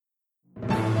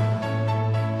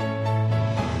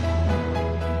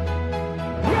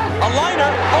A liner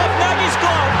off Nagy's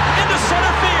glove into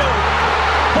center field.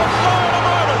 The Florida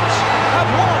Marlins have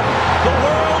won the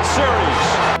World Series.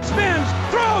 Spins,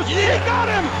 throws, he got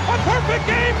him! A perfect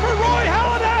game for Roy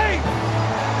Halladay!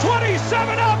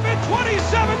 27 up and 27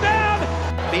 down!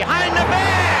 Behind the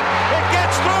bag, it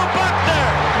gets through Buckner.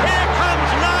 Here comes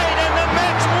Knight and the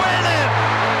Mets win it.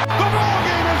 The ball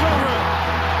game is over!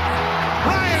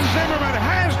 Ryan Zimmerman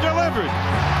has delivered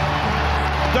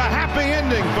the happy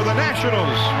ending for the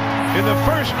Nationals in the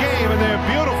first game in their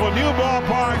beautiful new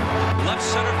ballpark. Left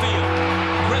center field.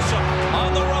 Grissom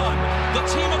on the run. The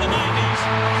team of the 90s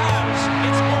has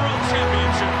its World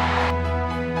Championship.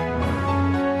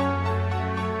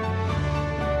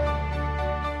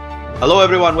 Hello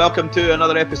everyone, welcome to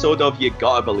another episode of You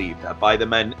Gotta Believe, a By the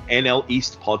Men NL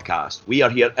East podcast. We are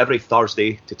here every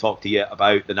Thursday to talk to you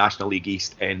about the National League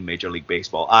East and Major League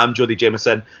Baseball. I'm Jody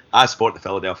Jameson, I support the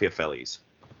Philadelphia Phillies.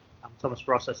 I'm Thomas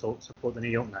Ross, I support the New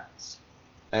York Mets.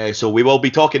 So we will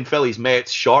be talking Phillies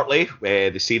Mets shortly.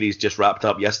 The series just wrapped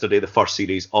up yesterday, the first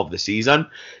series of the season.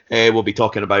 We'll be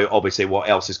talking about obviously what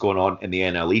else is going on in the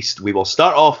NL East. We will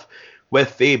start off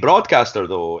with the broadcaster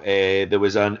though. There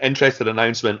was an interesting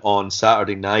announcement on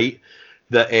Saturday night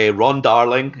that Ron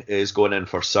Darling is going in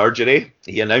for surgery.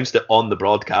 He announced it on the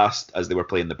broadcast as they were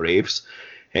playing the Braves.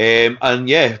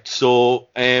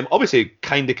 Obviously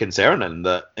kind of concerning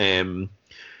that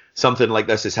something like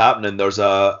this is happening.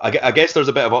 I guess there's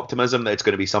a bit of optimism that it's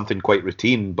going to be something quite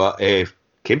routine, but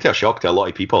came to a shock to a lot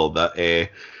of people that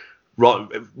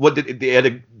what did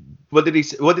he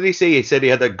say? He said he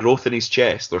had a growth in his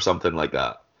chest or something like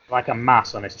that. Like a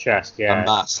mass on his chest, yeah. A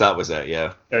mass, that was it,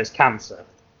 yeah. So it's cancer,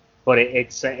 but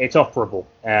it's operable,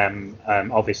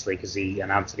 obviously, because he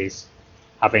announced that he's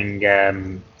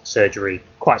having surgery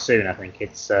quite soon. I think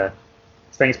it's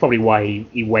probably why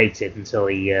he waited until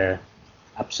he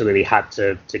absolutely had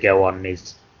to go on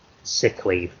his sick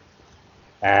leave.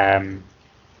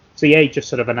 He just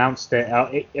sort of announced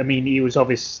it. He was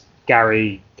obvious.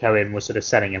 Gary Cohen was sort of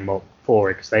setting him up for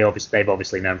it because they've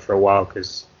obviously known for a while,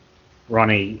 because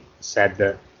Ronnie said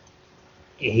that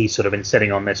he's sort of been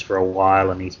sitting on this for a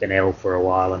while and he's been ill for a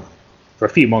while, and for a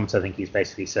few months I think he's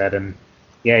basically said, and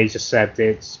yeah, he just said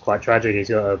it's quite tragic. He's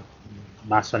got a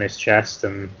mass on his chest,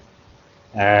 and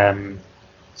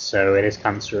so it is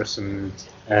cancerous, and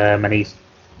he's,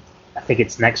 I think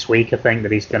it's next week, I think,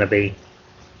 that he's going to be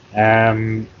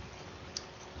get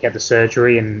the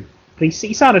surgery. And he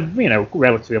sounded,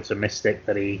 relatively optimistic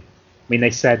that they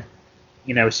said,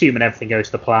 assuming everything goes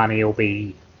to plan, he'll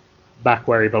be back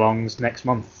where he belongs next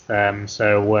month.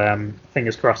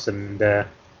 Fingers crossed. And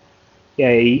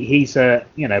he's I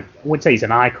wouldn't say he's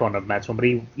an icon of Mets, but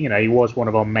he was one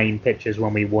of our main pitchers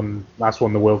when we won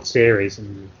the World Series,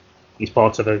 and he's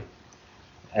part of an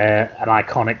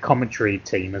iconic commentary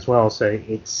team as well. So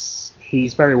he's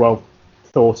very well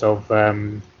thought of,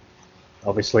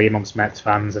 obviously, amongst Mets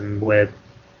fans, and we're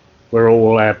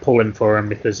all pulling for him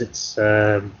because it's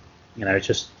it's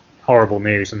just horrible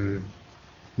news, and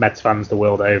Mets fans the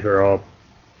world over are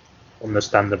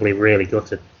understandably really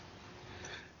gutted.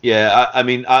 Yeah,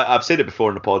 I've said it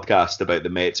before in the podcast about the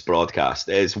Mets broadcast.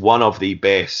 It's one of the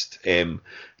best team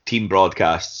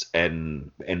broadcasts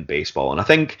in baseball, and I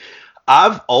think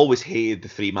I've always hated the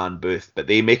 3-man booth, but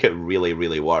they make it really,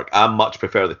 really work. I much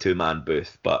prefer the 2-man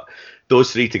booth, but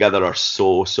those three together are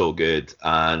so good.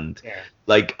 And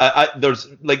there's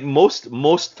like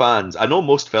most fans, I know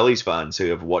most Phillies fans who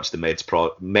have watched the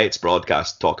Mets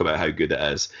broadcast talk about how good it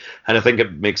is, and I think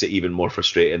it makes it even more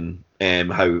frustrating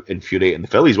how infuriating the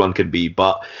Phillies one can be.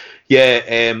 But yeah,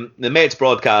 the Mets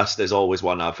broadcast is always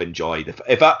one I've enjoyed.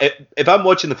 If I'm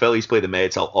watching the Phillies play the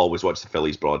Mets, I'll always watch the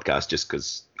Phillies broadcast just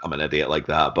because I'm an idiot like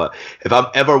that. But if I'm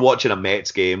ever watching a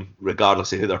Mets game,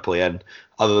 regardless of who they're playing,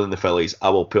 other than the Phillies, I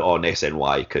will put on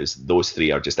SNY, because those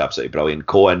three are just absolutely brilliant.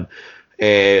 Cohen,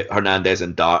 Hernandez,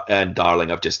 and Darling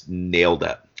have just nailed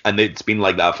it. And it's been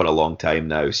like that for a long time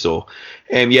now. So,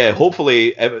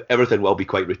 hopefully everything will be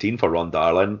quite routine for Ron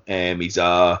Darling. He's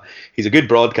a good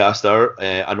broadcaster.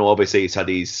 I know obviously he's had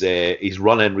his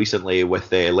run in recently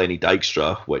with Lenny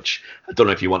Dykstra, which I don't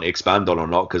know if you want to expand on or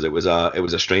not, because it was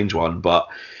a strange one. But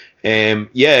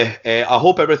I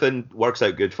hope everything works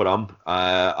out good for him.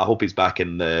 I hope he's back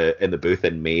in the booth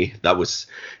in May. That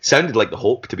sounded like the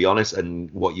hope, to be honest, and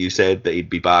what you said, that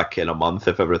he'd be back in a month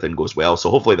if everything goes well.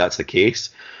 So hopefully that's the case.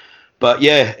 But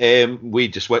we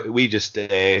just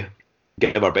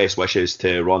give our best wishes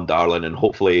to Ron Darling, and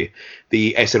hopefully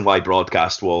the SNY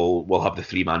broadcast will have the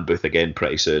 3-man booth again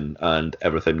pretty soon, and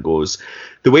everything goes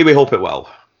the way we hope it will.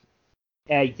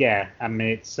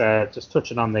 It's just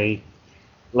touching on the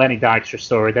Lenny Dykstra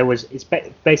story.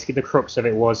 Basically the crux of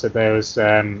it was that there was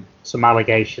some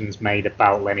allegations made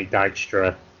about Lenny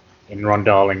Dykstra in Ron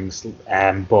Darling's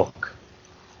book.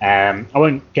 I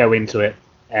won't go into it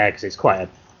because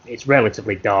it's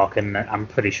relatively dark, and I'm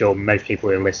pretty sure most people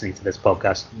who are listening to this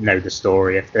podcast know the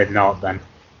story. If they're not, then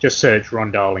just search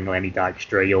Ron Darling, Lenny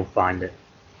Dykstra, you'll find it.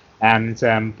 And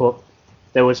but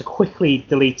there was a quickly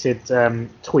deleted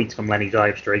tweet from Lenny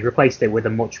Dykstra. He replaced it with a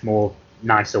much more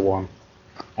nicer one,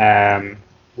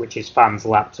 which his fans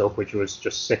lapped up, which was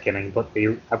just sickening. But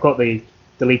I've got the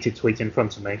deleted tweet in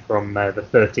front of me from the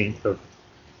 13th of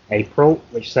April,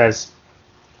 which says,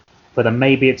 "But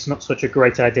maybe it's not such a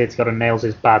great idea to go to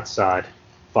Nails' bad side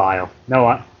file. No,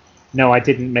 I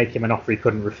didn't make him an offer he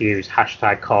couldn't refuse.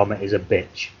 Hashtag karma is a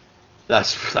bitch."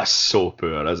 That's so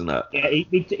poor, isn't it? Yeah,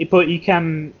 but you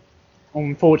can,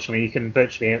 unfortunately, you can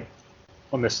virtually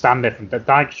understand it from the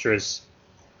Dykstra's.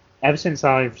 Ever since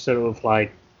I've sort of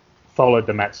like followed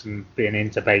the Mets and been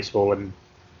into baseball and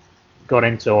got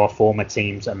into our former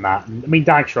teams and that. I mean,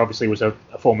 Dykstra obviously was a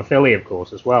former Philly, of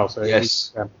course, as well. So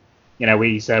yes.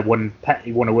 He's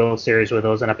he won a World Series with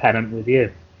us and a pennant with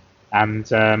you, and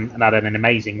had an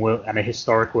amazing and a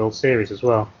historic World Series as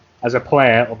well. As a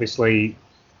player, obviously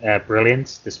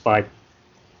brilliant, despite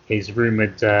his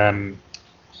rumored,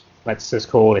 let's just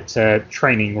call it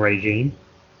training regime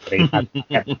that he had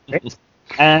kept it.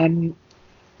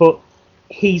 But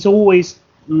he's always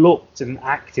looked and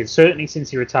acted, certainly since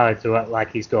he retired, to act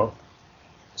like he's got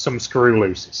some screw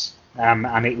looses.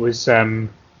 And it was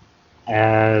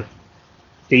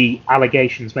the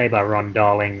allegations made by Ron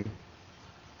Darling.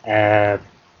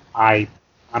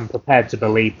 I'm prepared to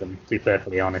believe them, to be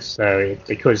perfectly honest. So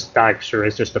because Dykstra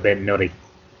is just a bit nutty,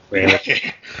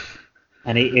 really,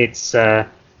 and it's that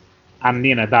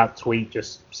tweet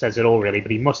just says it all, really.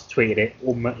 But he must have tweeted it.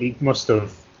 He must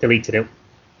have deleted it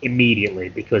immediately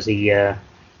because he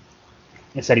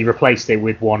said he replaced it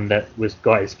with one that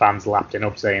got his fans lapping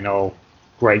up, saying, "Oh,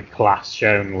 great class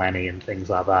shown, Lenny," and things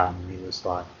like that. And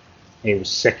it was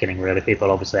sickening, really. People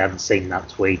obviously haven't seen that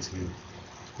tweet, and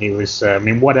he was.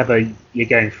 Whatever you're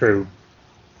going through,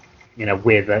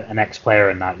 with an ex-player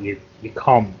and that, you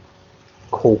can't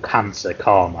call cancer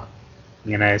karma.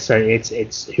 So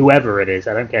it's whoever it is.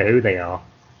 I don't care who they are.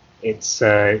 It's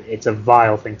a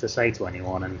vile thing to say to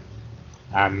anyone,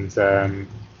 and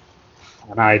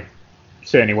I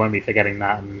certainly won't be forgetting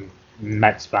that, and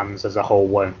Mets fans as a whole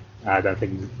won't. I don't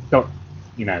think the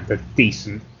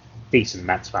decent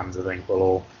Mets fans, I think, will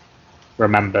all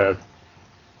remember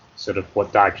sort of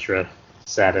what Dykstra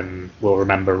said, and will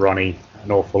remember Ronnie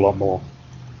an awful lot more.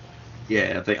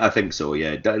 Yeah, I think so.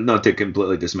 Yeah, not to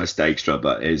completely dismiss Dykstra,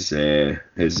 but his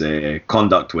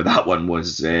conduct with that one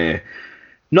was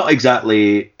not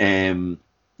exactly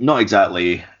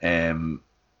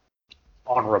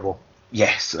honourable.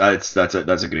 Yes, that's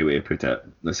a great way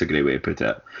to put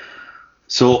it.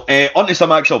 So on to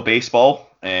some actual baseball.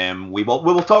 We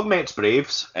will talk Mets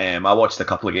Braves. I watched a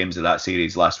couple of games of that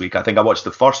series last week. I think I watched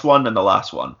the first one and the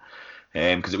last one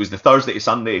because it was the Thursday to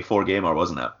Sunday 4-gamer,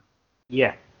 wasn't it?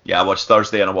 Yeah. Yeah, I watched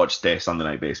Thursday and I watched Sunday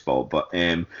Night Baseball. But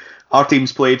our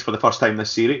teams played for the first time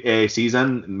this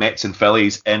season, Mets and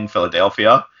Phillies in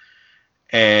Philadelphia.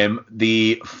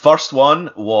 The first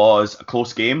one was a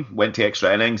close game, went to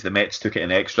extra innings. The Mets took it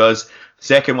in extras. The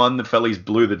second one, the Phillies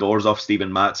blew the doors off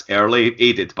Steven Matz early,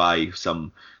 aided by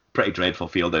some pretty dreadful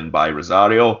fielding by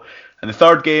Rosario. And the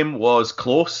third game was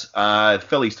close. The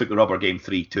Phillies took the rubber game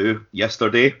 3-2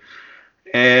 yesterday.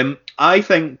 I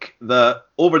think that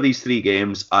over these three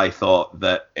games, I thought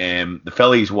that the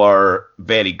Phillies were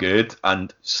very good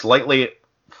and slightly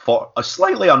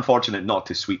unfortunate not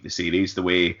to sweep the series the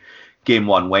way Game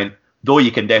 1 went, though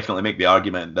you can definitely make the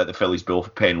argument that the Phillies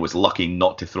bullpen was lucky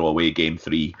not to throw away Game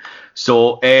 3.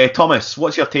 So, Thomas,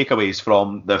 what's your takeaways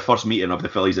from the first meeting of the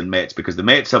Phillies and Mets? Because the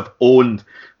Mets have owned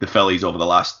the Phillies over the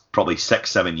last probably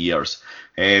 6-7 years,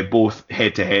 both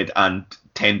head-to-head and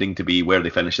tending to be where they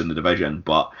finish in the division.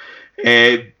 But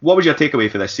what was your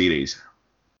takeaway for this series?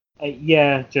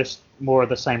 Just more of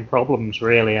the same problems,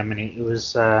 really. I mean, it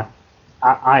was...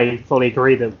 I fully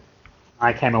agree that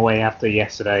I came away after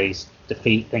yesterday's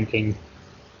defeat thinking,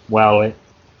 well,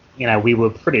 we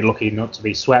were pretty lucky not to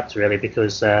be swept, really,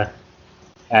 because it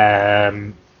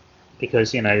was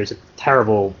a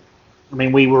terrible. I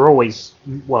mean, we were always,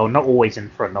 well, not always in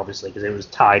front, obviously, because it was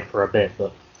tied for a bit.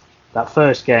 But that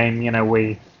first game,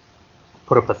 we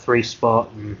put up a 3-spot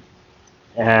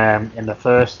and in the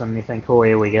first, and you think, oh,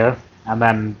 here we go, and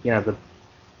then and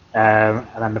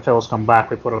then the Phils come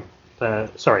back. We put up, in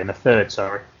the third,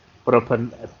 put up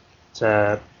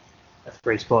a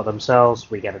 3-spot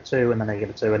themselves. We get a 2, and then they get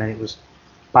a 2, and then it was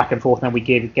back and forth, and then we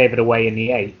gave it away in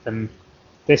the eighth. And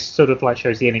this sort of like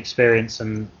shows the inexperience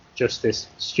and just this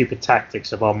stupid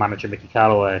tactics of our manager Mickey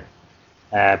Callaway.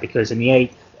 Because in the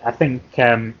eighth, I think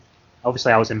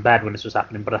obviously I was in bed when this was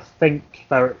happening, but I think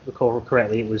if I recall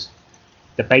correctly, it was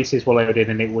the bases were loaded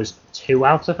and it was 2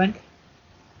 outs, I think.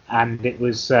 And it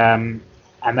was, and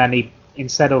then he,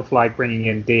 instead of like bringing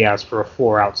in Diaz for a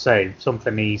 4-out save,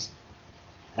 something he's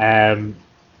more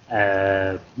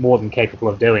than capable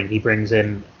of doing, he brings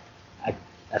in a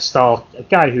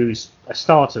guy who's a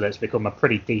starter that's become a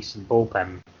pretty decent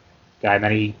bullpen guy, and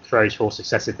then he throws 4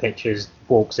 successive pitches,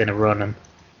 walks in a run, and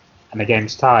the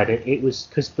game's tied. It was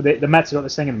because the Mets have got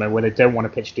this thing in them where they don't want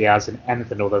to pitch Diaz in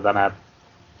anything other than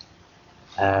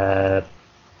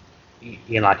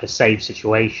like a save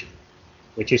situation,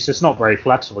 which is just not very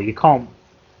flexible. You can't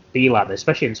be like this,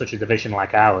 especially in such a division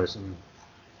like ours. And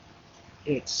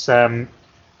it's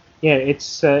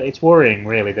it's worrying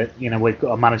really that we've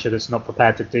got a manager that's not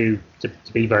prepared to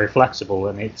be very flexible,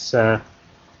 and it's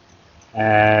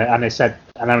and they said,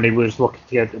 and then he was looking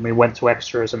to get, and we went to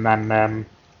extras, and then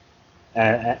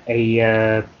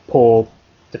a poor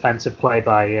defensive play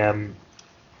by.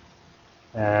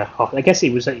 I guess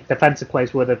it was defensive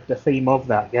plays were the theme of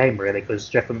that game really, because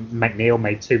Jeff McNeil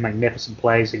made 2 magnificent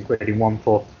plays, including one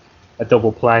for a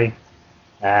double play,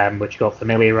 which got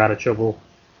Familia out of trouble,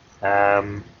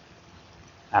 and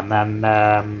then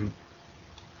that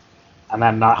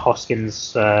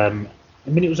Hoskins. I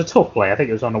mean, it was a tough play. I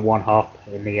think it was on a 1-hop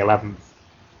in the 11th,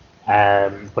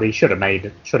 but he should have made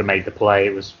the play.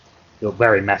 It was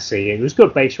very messy. It was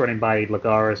good base running by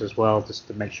Lagares as well, just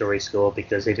to make sure he scored,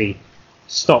 because if he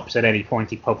stops at any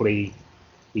point, he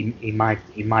might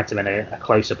have been a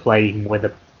closer play even with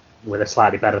a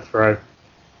slightly better throw.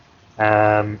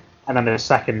 And then the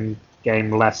second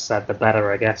game, less said the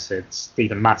better, I guess. It's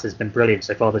Stephen Matz has been brilliant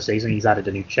so far this season. He's added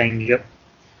a new changeup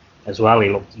as well.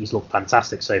 He's looked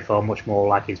fantastic so far, much more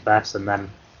like his best. And then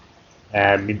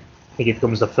I think he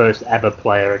becomes the first ever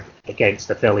player against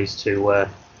the Phillies to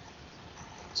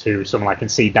something like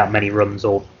concede that many runs,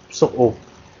 or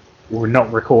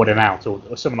not recording out, or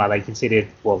something like they conceded.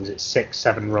 What was it,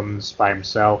 6-7 runs by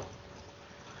himself?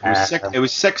 It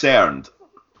was 6 earned.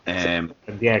 Yeah,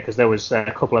 because there was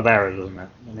a couple of errors, wasn't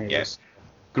it? Yes.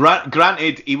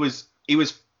 Granted, he was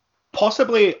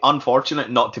possibly unfortunate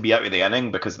not to be out of the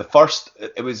inning, because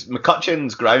it was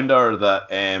McCutcheon's grounder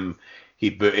that he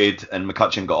booted and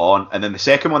McCutcheon got on, and then the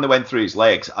second one that went through his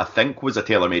legs, I think, was a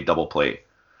tailor-made double play,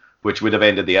 which would have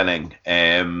ended the inning.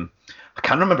 I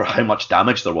can't remember how much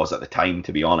damage there was at the time,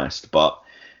 to be honest, but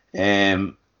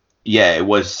it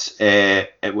was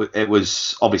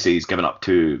obviously he's given up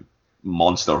 2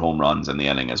 monster home runs in the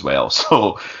inning as well,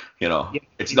 so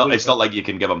it's not like you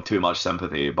can give him too much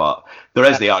sympathy, but there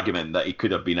is the argument that he could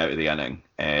have been out of the inning,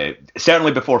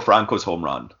 certainly before Franco's home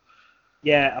run.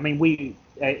 Yeah, I mean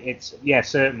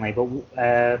certainly, but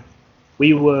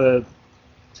we were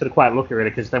sort of quite lucky really,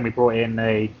 because then we brought in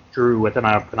a Drew, I don't know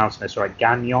how I'm pronouncing this right,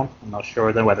 Gagnon, I'm not sure,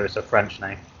 I don't know whether it's a French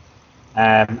name,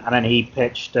 and then he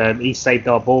pitched, he saved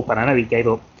our bullpen. I know he gave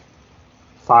up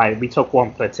 5, we took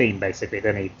 1 per team basically,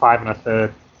 didn't he? 5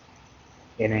 1/3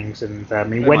 innings, and I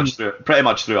mean pretty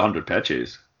much through 100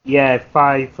 pitches. Yeah,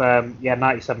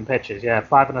 97 pitches. Yeah,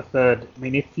 5 1/3. I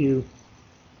mean, if you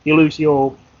lose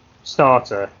your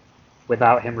starter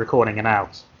without him recording an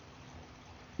out,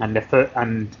 and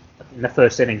in the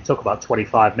first inning it took about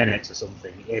 25 minutes or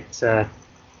something,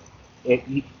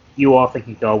 you are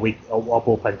thinking, our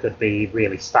bullpen could be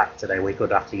really stacked today. We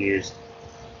could have to use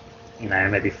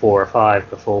maybe 4 or 5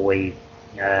 before we're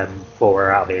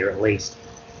out of here at least.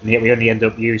 And yet we only end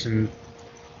up using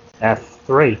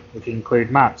 3, if you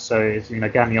include Matt. So it's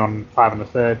Gagnon 5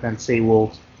 1/3, then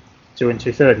Seawald 2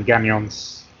 2/3, and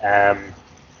Gagnon's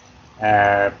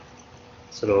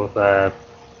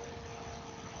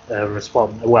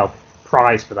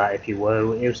prize for that, if you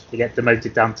will, it was to get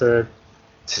demoted down to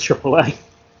AAA.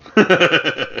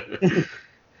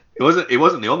 He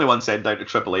wasn't the only one sent down to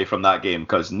AAA from that game,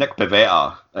 because Nick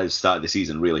Pivetta has started the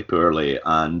season really poorly,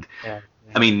 and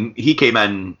I mean he came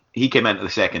into the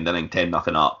second inning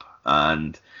 10-0 up,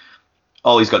 and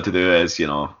all he's got to do is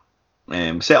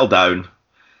settle down,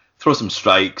 throw some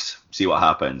strikes, see what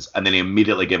happens, and then he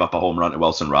immediately gave up a home run to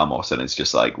Wilson Ramos, and it's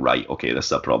just like, right, okay, this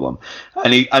is a problem.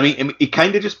 And he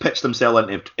kind of just pitched himself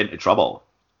into trouble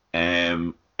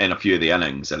in a few of the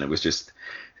innings, and it was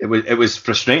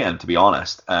frustrating, to be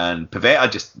honest. And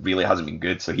Pivetta just really hasn't been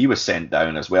good, so he was sent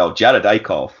down as well. Jared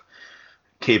Eichhoff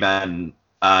came in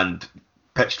and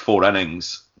pitched 4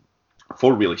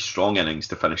 really strong innings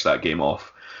to finish that game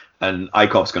off. And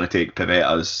Ikop's going to take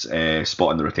Pivetta's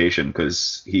spot in the rotation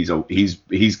because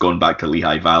he's gone back to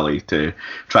Lehigh Valley to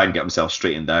try and get himself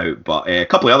straightened out. But a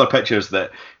couple of other pitchers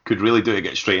that could really do to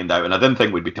get straightened out, and I didn't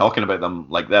think we'd be talking about them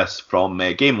like this. From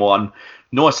game one,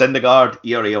 Noah Syndergaard,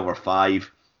 ERA over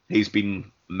 5. He's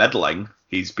been middling.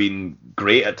 He's been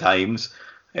great at times.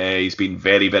 He's been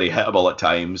very, very hittable at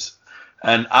times.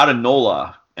 And Aaron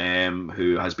Nola,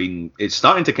 who has been, it's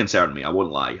starting to concern me, I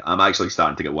won't lie. I'm actually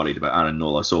starting to get worried about Aaron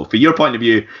Nola. So for your point of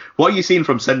view, what are you seeing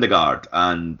from Syndergaard,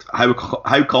 and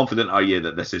how confident are you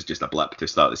that this is just a blip to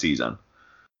start the season?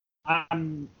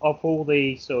 Of all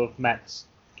the sort of Mets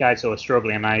guys who are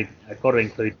struggling, and I've got to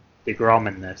include DeGrom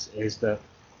in this, is that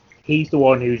he's the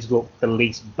one who's looked the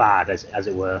least bad, as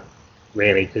it were,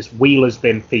 really, because Wheeler's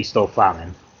been feast or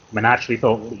famine. I mean, I actually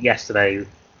thought yesterday,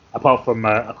 apart from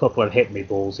a couple of hit me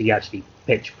balls, he actually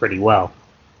pitched pretty well.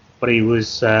 But he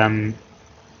was,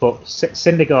 but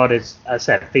Syndergaard is, as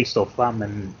I said, feast or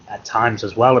famine at times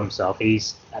as well himself.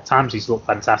 At times he's looked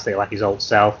fantastic, like his old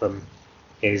self, and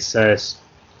his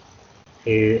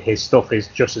stuff is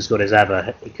just as good as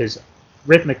ever, because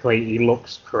rhythmically he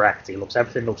looks correct.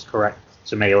 Everything looks correct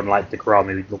to me, unlike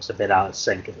DeGrom, who looks a bit out of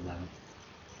sync at the moment.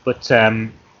 But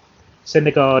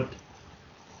Syndergaard,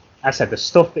 as I said, the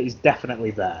stuff is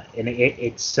definitely there, and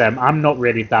it's I'm not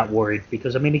really that worried,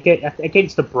 because I mean,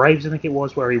 against the Braves, I think it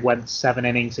was, where he went 7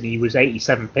 innings and he was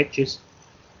 87 pitches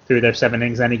through those 7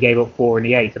 innings, and he gave up 4 in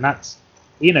the 8th, and that's,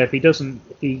 if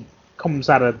he comes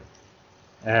out of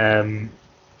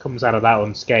that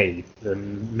unscathed,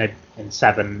 and in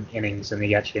 7 innings, and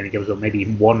he actually only gives up maybe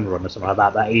 1 run or something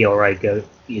like that ERA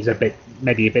is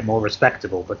maybe a bit more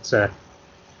respectable.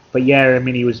 But yeah, I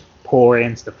mean, he was poor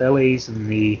against the Phillies,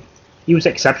 and he was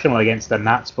exceptional against the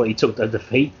Nats, but he took the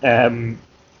defeat. In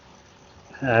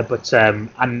one of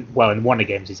the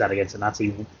games he's had against the Nats,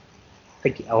 I'm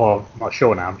not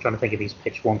sure now. I'm trying to think if he's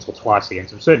pitched once or twice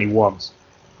against them. Certainly once,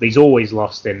 but he's always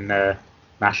lost in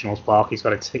Nationals Park.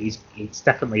 It's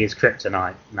definitely his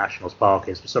kryptonite. Nationals Park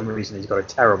is, for some reason, he's got a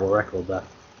terrible record there.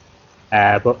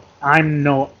 But I'm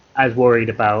not as worried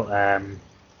about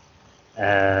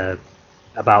Noah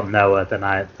than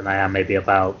I am maybe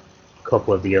about a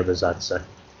couple of the others, I'd say.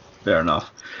 Fair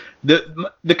enough.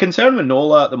 The concern with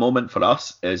Nola at the moment for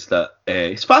us is that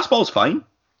his fastball's fine.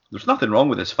 There's nothing wrong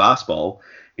with his fastball.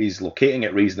 He's locating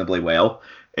it reasonably well.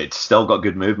 It's still got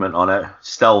good movement on it.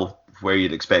 Still where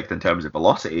you'd expect in terms of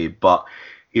velocity, but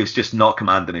he's just not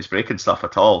commanding his breaking stuff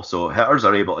at all. So hitters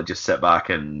are able to just sit back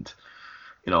and,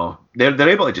 they're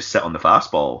able to just sit on the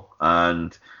fastball.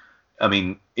 And I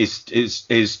mean, his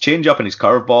changeup and his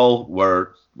curveball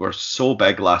were so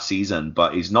big last season,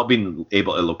 but he's not been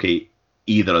able to locate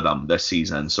either of them this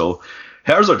season. So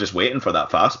hitters are just waiting for that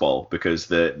fastball, because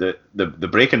the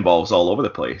breaking ball's all over the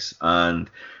place. And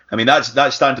I mean, that's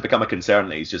starting to become a concern,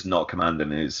 that he's just not commanding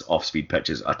his off-speed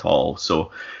pitches at all.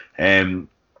 So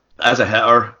as a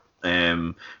hitter,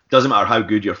 doesn't matter how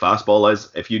good your fastball is,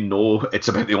 if you know it's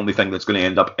about the only thing that's going to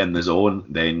end up in the zone,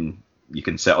 then you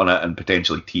can sit on it and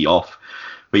potentially tee off.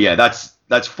 But yeah, that's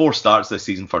 4 starts this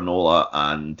season for Nola,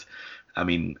 and I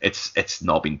mean, it's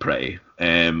not been pretty.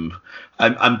 I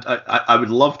would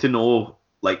love to know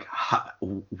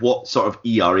what sort of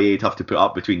ERA he'd have to put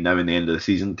up between now and the end of the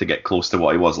season to get close to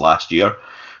what he was last year,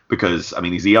 because I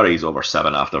mean, his ERA is over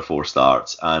 7 after 4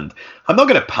 starts, and I'm not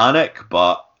going to panic,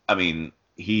 but I mean,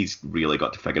 he's really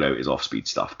got to figure out his off-speed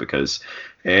stuff, because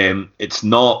it's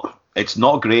not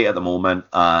great at the moment.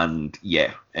 And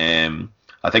yeah,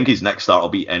 I think his next start will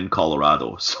be in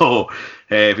Colorado, so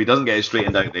if he doesn't get it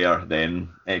straightened out there, then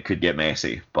it could get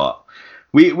messy. But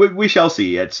we shall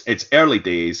see. It's early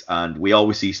days, and we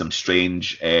always see some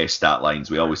strange stat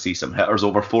lines. We always see some hitters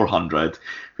over 400.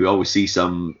 We always see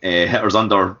some hitters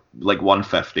under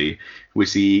 150. We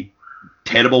see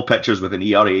terrible pitchers with an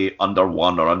ERA under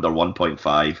 1 or under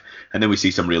 1.5, and then we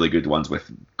see some really good ones with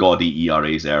gaudy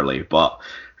ERAs early. But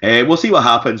we'll see what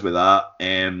happens with that.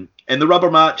 In the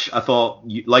rubber match, I thought,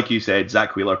 like you said,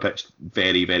 Zach Wheeler pitched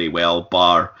very, very well,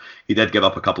 bar he did give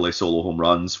up a couple of solo home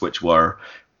runs, which were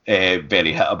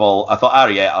very hittable. I thought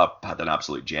Arrieta had an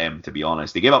absolute gem, to be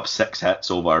honest. He gave up 6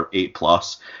 hits over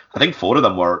 8+. I think 4 of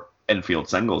them were infield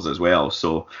singles as well.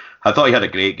 So I thought he had a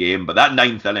great game. But that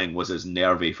 9th inning was as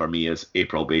nervy for me as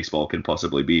April baseball can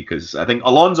possibly be, because I think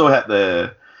Alonso hit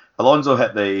the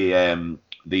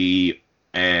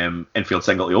infield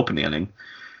single to open the inning.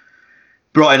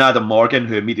 Brought in Adam Morgan,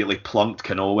 who immediately plunked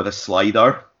Cano with a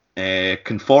slider.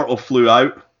 Conforto flew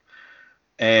out.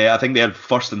 I think they had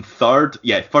first and third.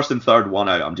 Yeah, first and third, 1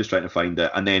 out. I'm just trying to find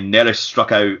it. And then Neris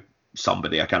struck out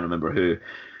somebody. I can't remember who.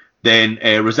 Then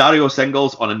Rosario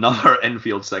singles on another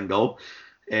infield single.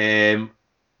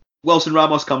 Wilson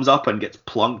Ramos comes up and gets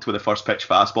plunked with a first pitch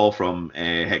fastball from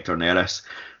Hector Neris.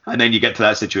 And then you get to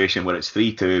that situation where it's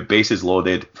 3-2, bases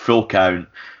loaded, full count,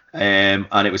 and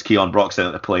it was Keon Broxton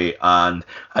at the plate. And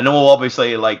I know,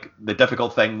 obviously, like, the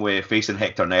difficult thing with facing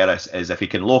Hector Neris is if he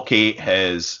can locate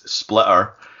his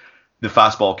splitter, the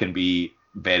fastball can be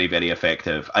very, very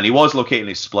effective. And he was locating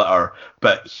his splitter,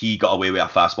 but he got away with a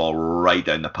fastball right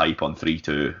down the pipe on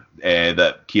 3-2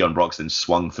 that Keon Broxton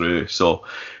swung through. So,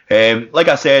 like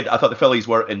I said, I thought the Phillies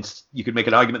were you could make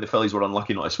an argument the Phillies were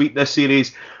unlucky not to sweep this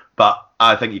series, but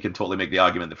I think you can totally make the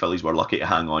argument the Phillies were lucky to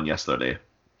hang on yesterday.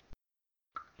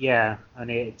 Yeah,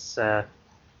 and it's a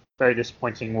very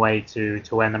disappointing way to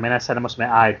end. I mean, I must admit,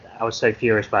 I was so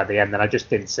furious by the end that I just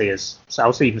didn't see us. So I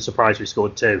was even surprised we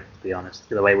scored 2, to be honest.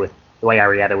 The way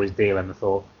Arrieta was dealing, I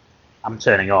thought, I'm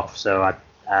turning off. So I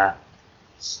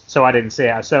didn't see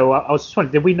it. So I was just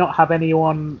wondering, did we not have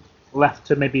anyone left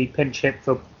to maybe pinch hit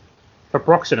for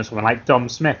Broxton or something, like Dom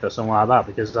Smith or something like that?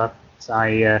 Because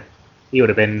he would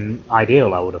have been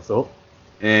ideal, I would have thought.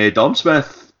 Dom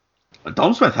Smith I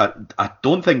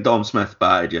don't think Dom Smith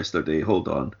batted yesterday. Hold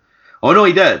on. Oh no,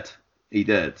 he did.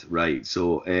 Right.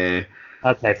 So okay,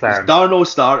 fair enough. Darno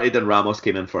started and Ramos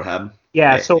came in for him.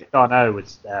 Yeah, I saw Darno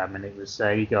was and it was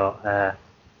he got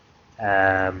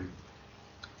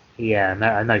yeah, no,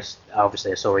 I know,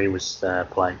 obviously I saw he was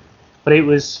playing, but it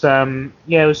was it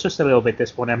was just a little bit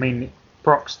disappointing. I mean,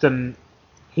 Broxton,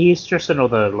 he's just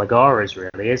another Lagares,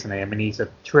 really, isn't he? I mean, he's a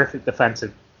terrific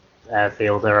defensive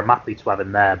fielder. I'm happy to have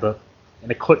him there, but in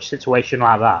a clutch situation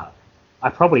like that, I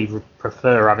probably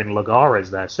prefer having Lagares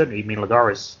there. Certainly, I mean,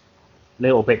 Lagares,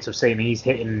 little bits of seeing he's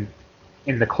hitting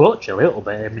in the clutch a little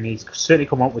bit. I mean, he's certainly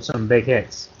come up with some big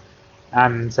hits,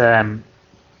 and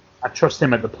I trust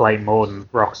him at the plate more than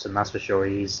Broxton, that's for sure.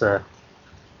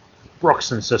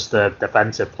 Broxton's just a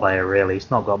defensive player, really. He's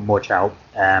not got much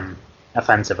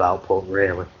offensive output,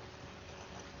 really.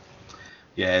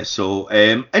 Yeah, so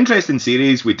interesting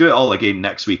series. We do it all again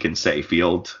next week in Citi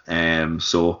Field.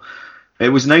 So it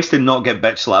was nice to not get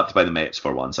bitch slapped by the Mets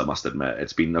for once, I must admit.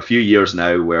 It's been a few years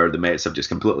now where the Mets have just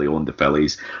completely owned the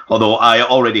Phillies. Although I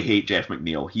already hate Jeff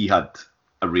McNeil. He had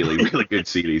a really, really good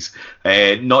series.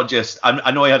 Not just,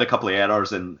 I know he had a couple of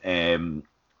errors in,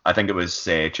 I think it was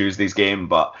Tuesday's game,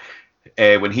 but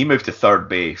when he moved to third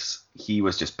base, he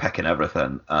was just picking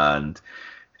everything, and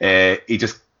he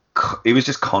was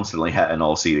just constantly hitting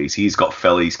all series. He's got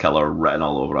Phillies killer written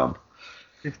all over him.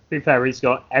 To be fair, he's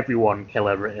got everyone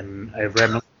killer written over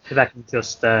him. If I can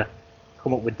just come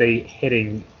up with the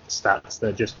hitting stats,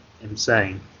 they're just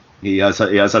insane. He has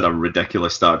had a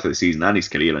ridiculous start to the season and his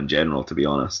career in general, to be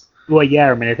honest. Well,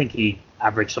 yeah, I mean, I think he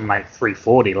averaged something like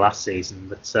 340 last season,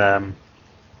 but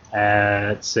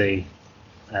let's see,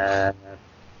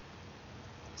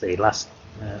 last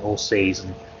all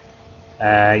season.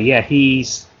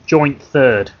 He's joint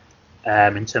third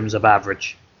in terms of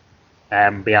average,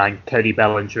 behind Cody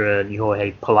Bellinger and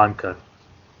Jorge Polanco.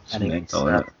 And he's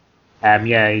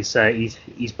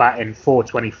batting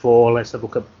 .424. Let's have a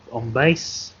look at on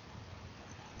base.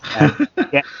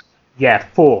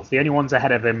 Fourth. The only ones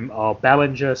ahead of him are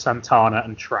Bellinger, Santana,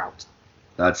 and Trout.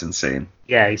 That's insane.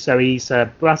 Yeah, so he's, as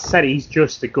I said, he's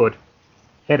just a good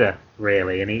hitter,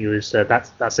 really, and he was.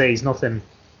 That's it. He's nothing.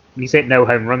 He's hit no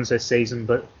home runs this season,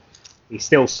 but he's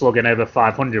still slugging over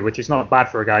 500, which is not bad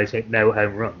for a guy who's hit no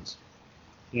home runs.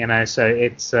 You know, so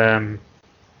it's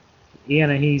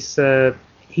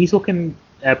he's looking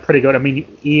pretty good. I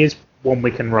mean, he is one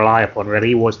we can rely upon, really.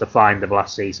 He was the find of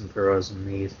last season for us, and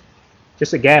he's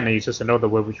just another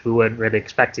one which we weren't really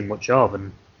expecting much of,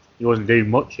 and he wasn't doing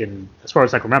much in, as far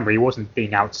as I can remember, he wasn't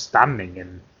being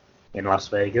outstanding in Las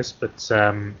Vegas, but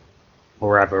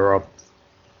or I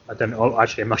don't know,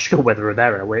 actually I'm not sure whether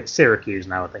they're away. It's Syracuse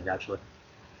now, I think, actually.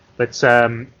 But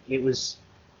it was,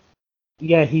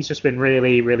 he's just been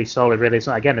really, really solid, really. It's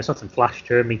not, there's nothing flash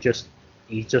to him, he's just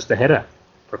a hitter,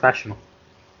 professional.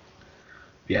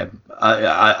 Yeah,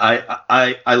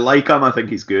 I like him. I think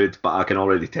he's good, but I can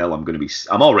already tell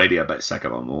I'm already a bit sick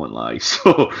of him. I won't lie.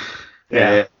 So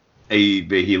yeah,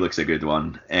 he looks a good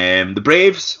one. The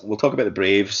Braves. We'll talk about the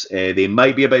Braves. They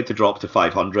might be about to drop to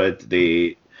 500.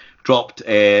 They dropped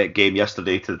a game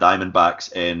yesterday to the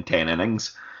Diamondbacks in 10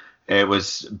 innings. It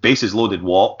was bases loaded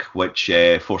walk, which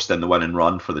forced in the winning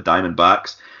run for the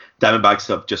Diamondbacks. Diamondbacks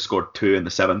have just scored 2 in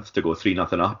the 7th to go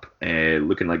 3-0 up,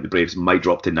 looking like the Braves might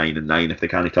drop to 9-9 if they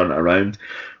can't turn it around.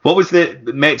 What was the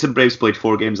Mets and Braves played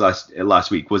 4 games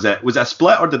last week? Was it a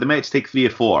split, or did the Mets take 3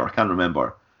 or 4? I can't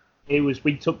remember. It was,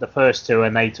 we took the first 2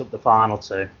 and they took the final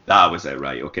 2. That was it,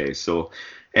 right? Okay, so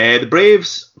the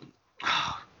Braves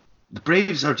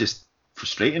are just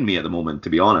frustrating me at the moment, to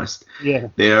be honest. Yeah.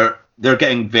 They're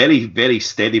getting very, very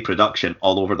steady production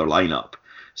all over their lineup.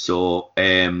 So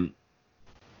they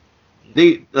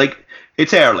like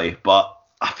it's early, but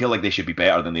I feel like they should be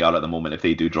better than they are at the moment if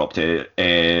they do drop to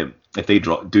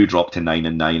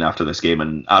 9-9 after this game.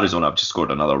 And Arizona have just scored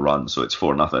another run, so it's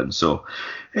 4-0. So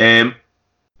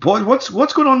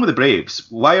what's going on with the Braves?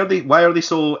 Why are they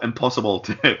so impossible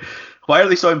to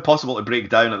break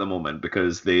down at the moment?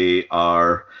 Because they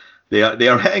are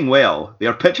hitting well. They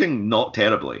are pitching not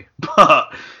terribly,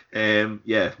 but they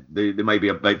might be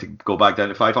about to go back down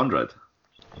to 500.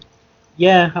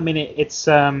 Yeah, I mean it's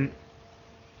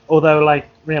although like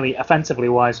really offensively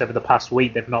wise over the past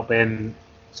week they've not been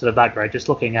sort of that great. Just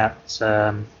looking at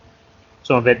some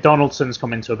of it, Donaldson's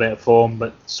come into a bit of form,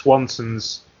 but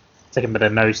Swanson's taking a bit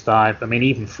of nosedive. I mean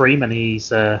even Freeman,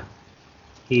 he's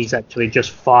actually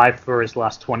just 5 for his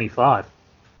last 25.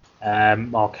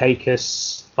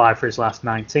 Markakis 5 for his last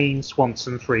 19.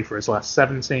 Swanson 3 for his last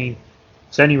 17.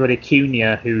 It's only really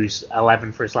Acuna who's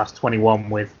 11 for his last 21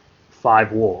 with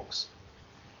 5 walks.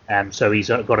 So he's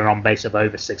got an on base of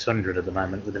over 600 at the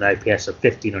moment with an OPS of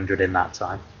 1500 in that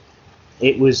time.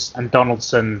 And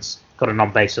Donaldson's got an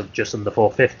on base of just under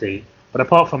 450. But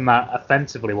apart from that,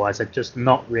 offensively wise, they're just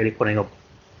not really putting up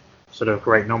sort of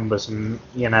great numbers. And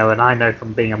and I know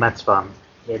from being a Mets fan,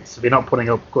 if you're not putting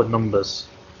up good numbers,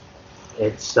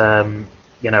 it's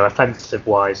offensive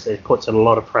wise, it puts a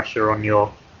lot of pressure on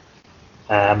your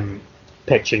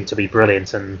pitching to be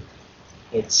brilliant. And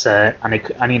it's Acuna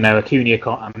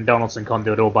and Donaldson can't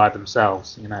do it all by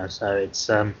themselves, So it's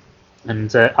and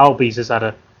Albies has had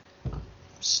a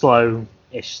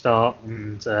slow-ish start,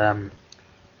 and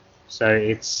so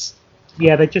it's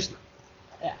they just.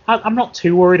 I'm not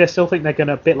too worried. I still think they're going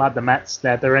to a bit like the Mets.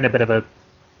 They're in a bit of a, I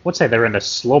would say they're in a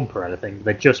slump or anything.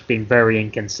 They're just been very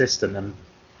inconsistent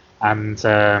and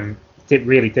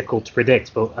really difficult to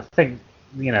predict. But I think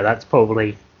that's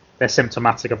probably. They're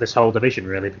symptomatic of this whole division,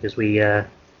 really, because it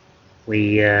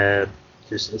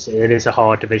is a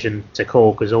hard division to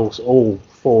call because all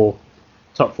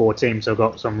top four teams have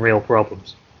got some real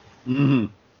problems. Mm-hmm.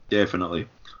 Definitely.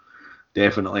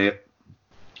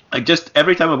 Just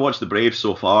every time I've watched the Braves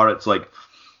so far, it's like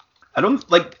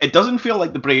it doesn't feel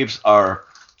like the Braves are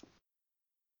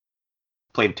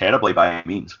playing terribly by any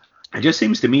means. It just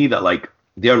seems to me that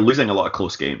they are losing a lot of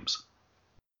close games.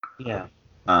 Yeah.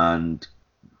 And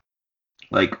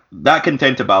that can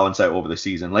tend to balance out over the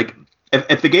season.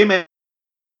 If the game ended,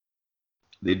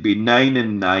 they'd be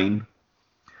 9-9,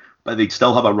 but they'd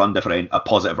still have a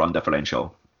positive run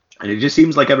differential. And it just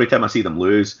seems like every time I see them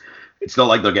lose, it's not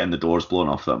like they're getting the doors blown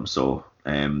off them. So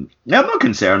I'm not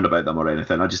concerned about them or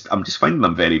anything. I'm just finding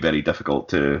them very, very difficult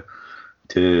to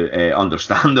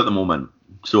understand at the moment.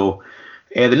 So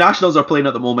the Nationals are playing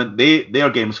at the moment. Their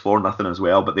game's 4-0 as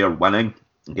well, but they are winning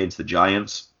against the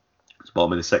Giants. It's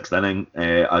bottom of the 6th inning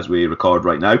as we record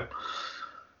right now.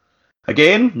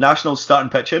 Again, Nationals starting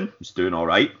pitching is doing all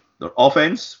right. Their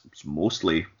offense is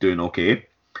mostly doing okay.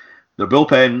 Their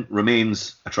bullpen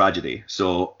remains a tragedy.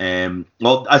 So,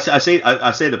 I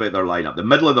said about their lineup. The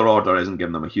middle of their order isn't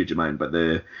giving them a huge amount, but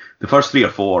the first 3 or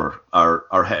 4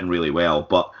 are hitting really well.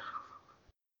 But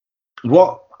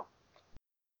what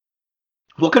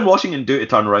can Washington do to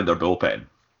turn around their bullpen?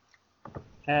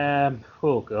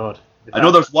 Oh God. I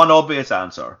know there's one obvious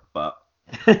answer, but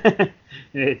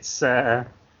it's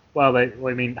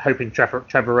hoping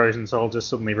Trevor Rosenthal just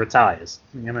suddenly retires.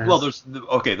 Well, there's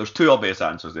 2 obvious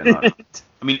answers in that.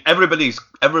 I mean, everybody's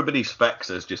fix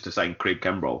is just to sign Craig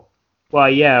Kimbrell. Well,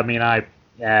 yeah. I mean, I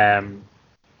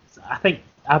think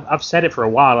I've said it for a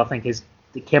while. I think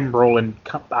the Kimbrell and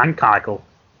Keuchel. I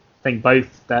think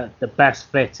both the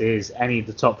best fit is any of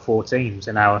the top 4 teams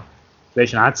in our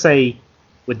division. I'd say.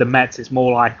 With the Mets, it's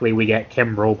more likely we get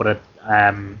Kimbrell, but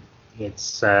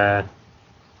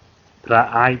but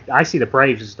I see the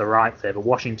Braves as the right fit. But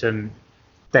Washington,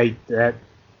 we're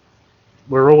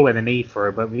all in a need for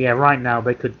it. But yeah, right now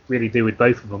they could really do with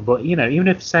both of them. But even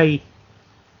if say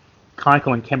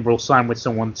Keuchel and Kimbrell sign with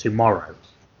someone tomorrow,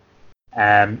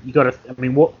 you got to.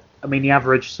 The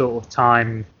average sort of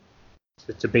time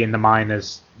to be in the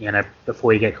minors,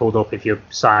 before you get called up, if you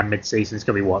sign mid-season, it's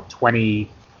going to be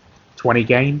 20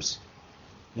 games,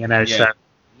 Yeah. So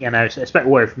expect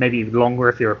maybe longer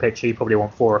if you're a pitcher. You probably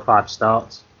want 4 or 5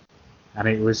 starts, and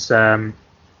it was so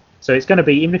it's going to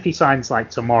be, even if he signs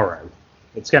tomorrow,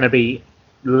 it's going to be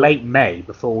late May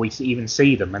before we even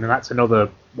see them, and then that's another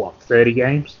 30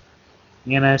 games,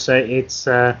 So it's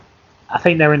I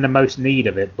think they're in the most need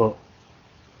of it, but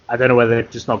I don't know whether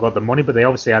they've just not got the money, but they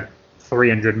obviously had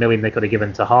 $300 million they could have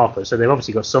given to Harper, so they've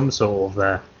obviously got some sort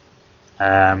of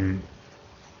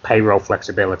payroll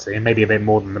flexibility, and maybe a bit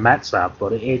more than the Mets have.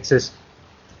 But it's just,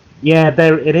 yeah,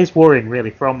 it is worrying really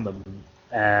from them.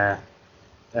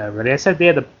 Really, I said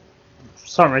the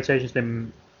starting rotation's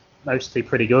been mostly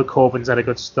pretty good. Corbin's had a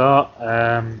good start,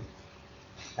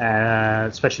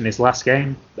 especially in his last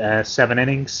game, 7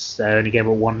 innings, only gave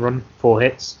up 1 run, 4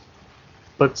 hits.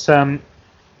 But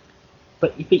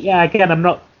yeah, again, I'm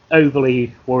not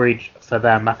overly worried for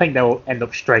them. I think they'll end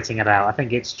up straightening it out. I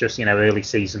think it's just early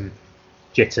season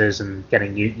jitters and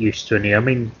getting used to a new. I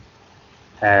mean,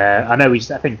 I know I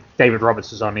think David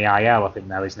Roberts is on the IL. I think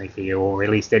now, isn't he, for you, or at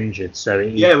least injured? So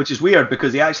yeah, which is weird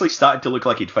because he actually started to look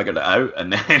like he'd figured it out,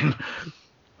 and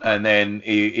then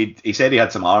he said he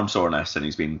had some arm soreness and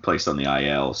he's been placed on the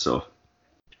IL. So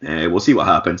we'll see what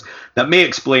happens. That may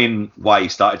explain why he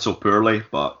started so poorly,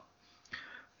 but.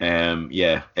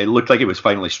 Yeah, it looked like he was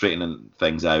finally straightening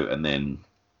things out, and then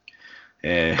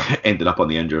ended up on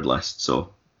the injured list.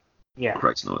 So, yeah,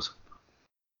 Christ knows.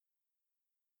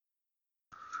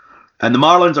 And the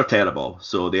Marlins are terrible.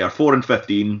 So they are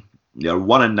 4-15. They are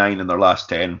 1-9 in their last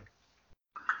 10.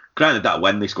 Granted, that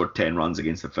win they scored 10 runs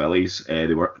against the Phillies.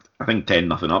 They were, I think,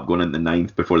 10-0 up going into the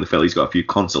 9th before the Phillies got a few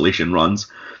consolation runs.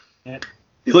 Yep.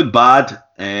 They look bad.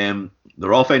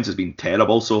 Their offense has been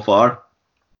terrible so far.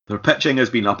 Their pitching has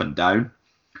been up and down.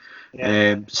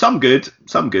 Yeah. Some good,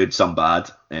 some bad.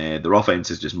 Their offense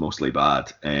is just mostly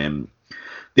bad.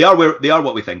 They are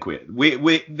what we think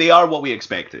they are what we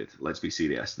expected. Let's be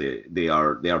serious. They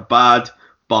are bad,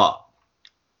 but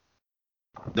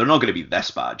they're not going to be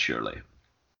this bad, surely.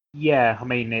 Yeah, I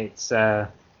mean it's. I'm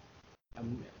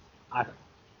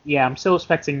still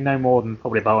expecting no more than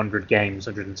probably about 100 games,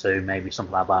 102 maybe,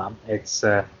 something like that. It's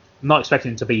I'm not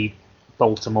expecting to be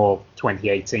Baltimore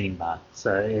 2018 bad.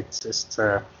 So it's just.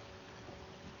 But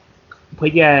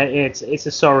yeah, it's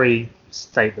a sorry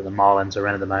state that the Marlins are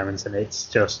in at the moment, and it's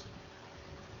just.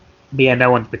 Yeah,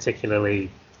 no one's particularly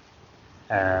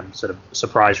sort of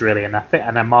surprised really, and a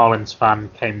Marlins fan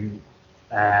came.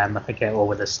 I think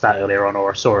with a stat earlier on,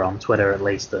 or I saw it on Twitter at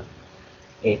least, that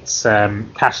it's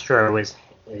Castro is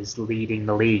leading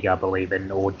the league, I believe,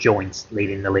 or joint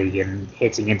leading the league in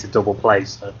hitting into double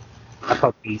plays. So that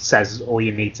probably says all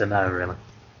you need to know, really.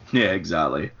 Yeah,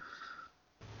 exactly.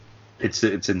 It's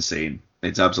insane.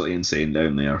 It's absolutely insane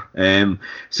down there.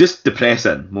 It's just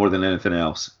depressing more than anything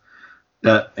else.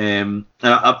 That and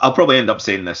I'll probably end up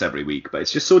saying this every week, but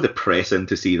it's just so depressing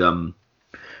to see them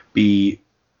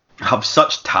have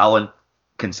such talent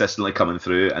consistently coming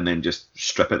through and then just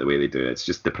strip it the way they do. It's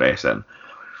just depressing.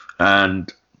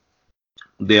 And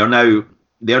they're now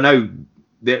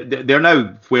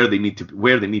where they need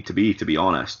to be, to be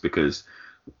honest, because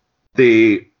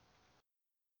they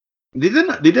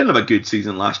didn't have a good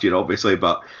season last year, obviously,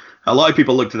 but a lot of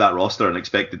people looked at that roster and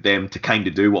expected them to kind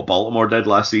of do what Baltimore did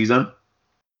last season.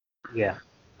 Yeah.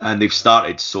 And they've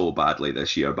started so badly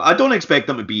this year, but I don't expect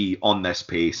them to be on this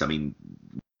pace. I mean,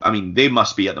 they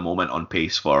must be at the moment on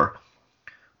pace for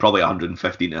probably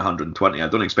 115 to 120. I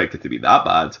don't expect it to be that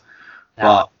bad,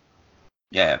 but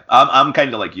yeah, I'm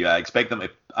kind of like you. I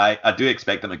do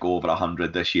expect them to go over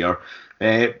 100 this year.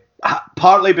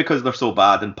 Partly because they're so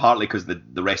bad, and partly because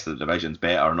the rest of the division's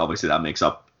better, and obviously that makes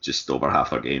up just over half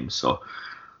their games. So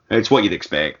it's what you'd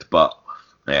expect, but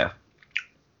yeah.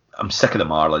 I'm sick of the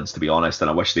Marlins, to be honest,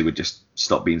 and I wish they would just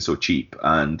stop being so cheap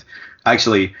and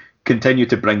actually continue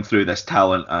to bring through this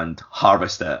talent and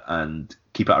harvest it and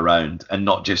keep it around and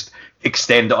not just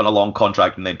extend it on a long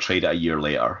contract and then trade it a year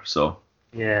later. So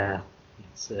yeah,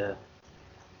 it's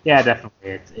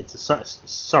definitely it's a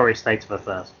sorry state of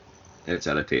affairs. It's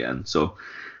irritating. So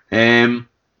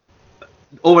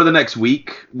over the next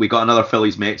week, we got another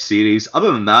Phillies-Mets series.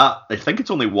 Other than that, I think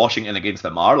it's only Washington against the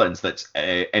Marlins that's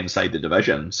inside the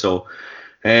division. So,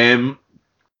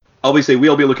 obviously,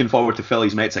 we'll be looking forward to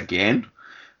Phillies-Mets again.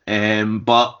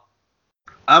 But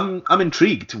I'm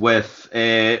intrigued with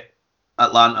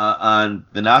Atlanta and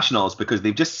the Nationals because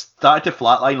they've just started to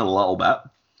flatline a little bit.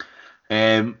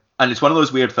 And it's one of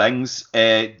those weird things.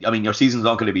 I mean, your season's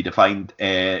not going to be defined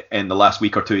in the last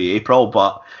week or two of April,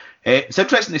 but it's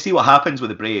interesting to see what happens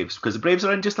with the Braves because the Braves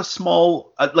are in just a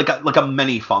small, like a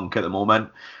mini funk at the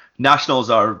moment. Nationals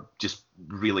are just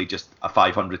really just a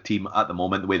 500 team at the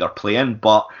moment, the way they're playing,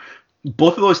 but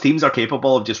both of those teams are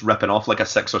capable of just ripping off like a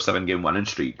 6 or 7 game winning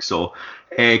streak. So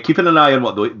keeping an eye on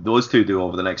what those two do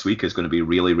over the next week is going to be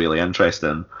really, really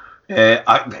interesting.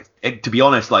 To be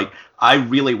honest, like I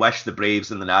really wish the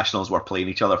Braves and the Nationals were playing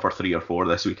each other for 3 or 4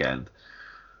 this weekend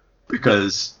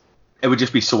because it would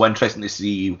just be so interesting to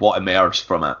see what emerged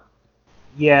from it.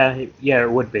 Yeah,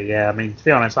 it would be. Yeah, I mean, to be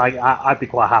honest, I'd be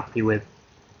quite happy with,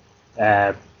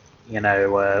 us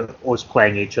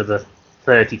playing each other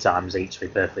 30 times each, to be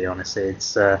perfectly honest.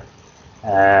 It's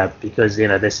because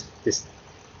this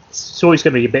it's always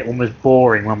going to be a bit almost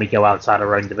boring when we go outside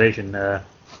our own division,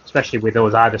 especially with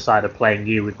those either side of playing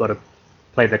you. We've got to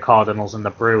play the Cardinals and the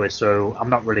Brewers, so I'm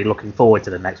not really looking forward to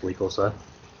the next week or so.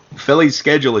 Philly's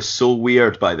schedule is so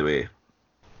weird, by the way.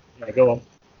 Yeah, go on.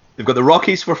 They've got the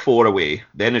Rockies for 4 away.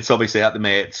 Then it's obviously at the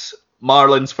Mets.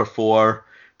 Marlins for 4.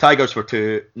 Tigers for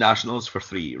 2. Nationals for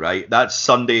 3, right? That's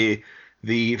Sunday,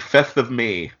 the 5th of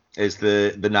May is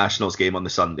the Nationals game on the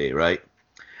Sunday, right?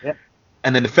 Yep.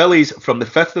 And then the Phillies, from the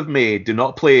 5th of May, do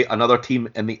not play another team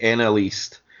in the NL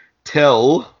East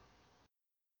till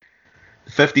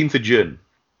the 15th of June.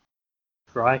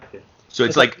 Right. So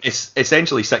it's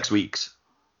essentially 6 weeks.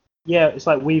 Yeah, it's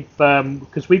like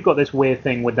because we've got this weird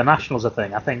thing with the Nationals. I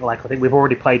think we've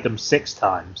already played them 6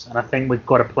 times, and I think we've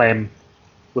got to play them.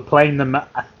 We're playing them,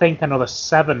 I think, another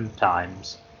 7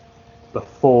 times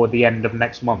before the end of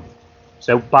next month.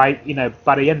 So by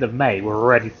the end of May, we're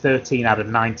already 13 out of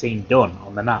 19 done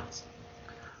on the Nats.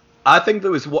 I think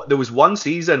there was one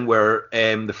season where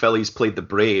the Phillies played the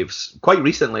Braves quite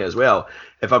recently as well.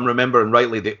 If I'm remembering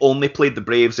rightly, they only played the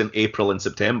Braves in April and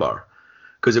September.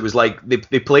 Because it was like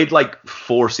they played like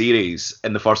 4 series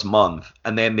in the first month,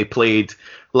 and then they played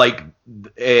like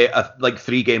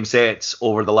 3-game sets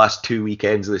over the last 2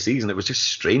 weekends of the season. It was just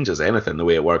strange as anything the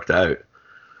way it worked out.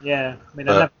 Yeah, I mean,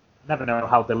 I never know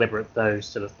how deliberate those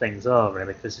sort of things are,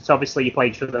 really, because it's obviously you play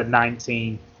each other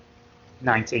 19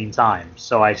 times,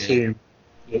 so I assume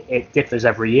it differs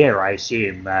every year. I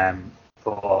assume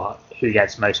for who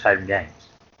gets most home games.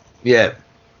 Yeah.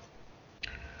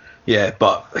 Yeah,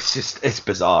 but it's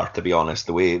bizarre, to be honest,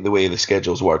 the way the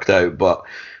schedule's worked out. But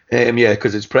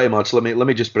because it's pretty much, let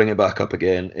me just bring it back up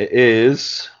again. It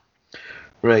is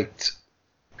right.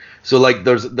 So like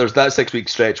there's that 6-week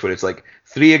stretch where it's like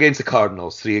 3 against the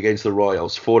Cardinals, 3 against the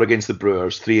Royals, 4 against the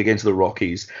Brewers, 3 against the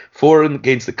Rockies, 4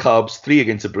 against the Cubs, 3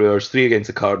 against the Brewers, 3 against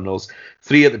the Cardinals,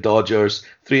 3 at the Dodgers,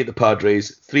 3 at the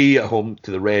Padres, 3 at home to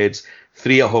the Reds,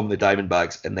 3 at home to the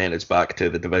Diamondbacks, and then it's back to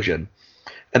the division.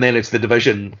 And then it's the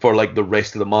division for like the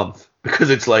rest of the month, because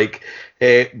it's like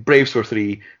Braves for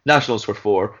 3, Nationals for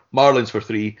 4, Marlins for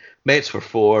 3, Mets for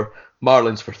 4,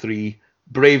 Marlins for 3,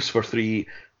 Braves for 3,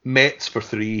 Mets for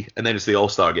 3, and then it's the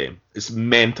All-Star game. It's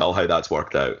mental how that's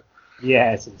worked out.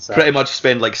 Yeah, it's insane. Pretty much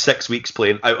spend like 6 weeks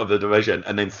playing out of the division,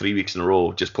 and then 3 weeks in a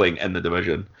row just playing in the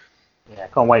division. Yeah,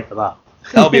 can't wait for that.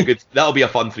 That'll be a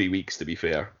fun 3 weeks, to be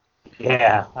fair.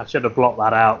 Yeah, I should have blocked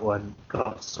that out when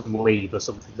got some leave or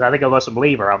something. I think I got some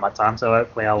leave around that time, so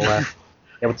hopefully I'll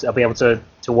be able to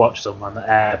watch some ones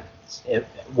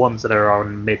that are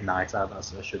on midnight. I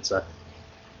should say.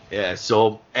 Yeah.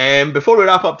 So before we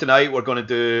wrap up tonight, we're gonna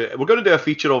do a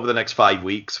feature over the next 5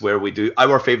 weeks where we do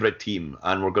our favorite team,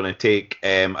 and we're gonna take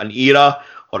an era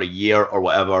or a year or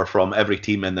whatever from every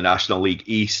team in the National League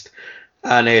East.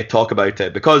 And talk about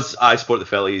it. Because I support the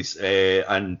Phillies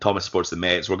and Thomas supports the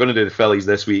Mets, we're going to do the Phillies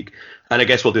this week, and I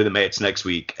guess we'll do the Mets next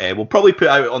week. We'll probably put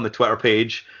out on the Twitter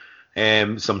page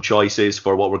some choices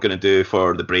for what we're going to do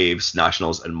for the Braves,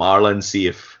 Nationals, and Marlins. See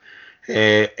if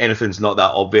anything's not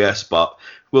that obvious, but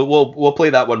we'll play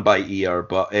that one by ear.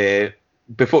 But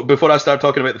before I start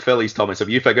talking about the Phillies, Thomas, have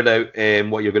you figured out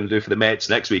what you're going to do for the Mets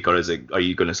next week, or are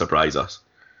you going to surprise us?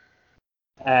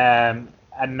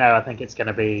 No, I think it's going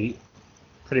to be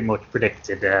pretty much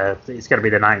predicted. It's going to be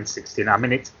the 1916. I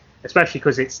mean, it's especially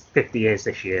because it's 50 years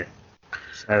this year.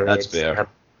 So that's fair.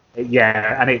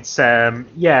 And it's and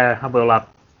we'll have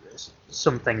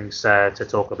some things to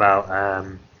talk about.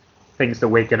 Things that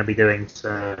we're going to be doing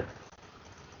to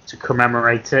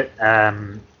commemorate it.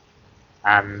 And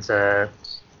just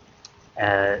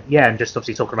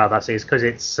obviously talking about that series because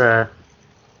it's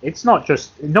not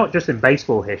just in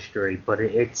baseball history, but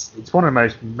it's one of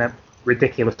the most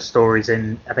ridiculous stories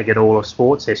in all of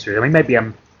sports history. I mean, maybe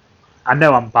I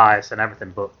know I'm biased and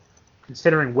everything, but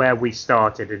considering where we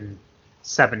started in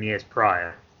 7 years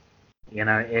prior,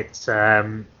 it's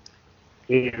an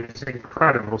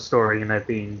incredible story.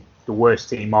 Being the worst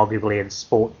team arguably in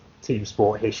team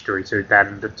sport history to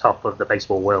then the top of the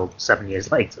baseball world 7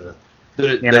 years later.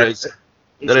 There is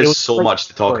so much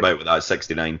to talk about with that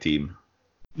 69 team.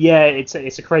 Yeah, it's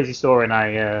a crazy story, and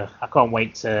I can't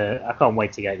wait to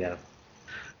get going.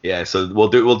 Yeah, so we'll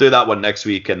do that one next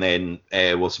week, and then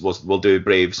we'll do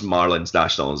Braves, Marlins,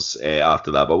 Nationals after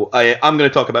that. But I'm going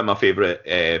to talk about my favorite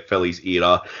Phillies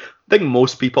era. I think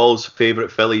most people's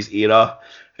favorite Phillies era.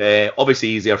 Obviously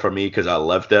easier for me because I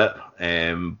lived it.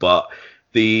 But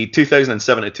the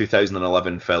 2007 to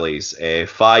 2011 Phillies,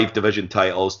 5 division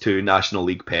titles, 2 National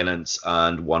League pennants,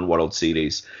 and 1 World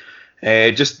Series.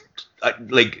 Just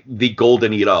like the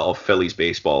golden era of Phillies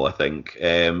baseball, I think.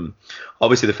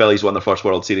 Obviously, the Phillies won their first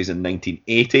World Series in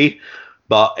 1980,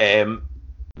 but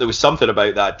there was something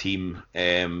about that team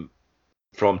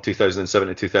from 2007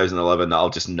 to 2011 that I'll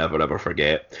just never ever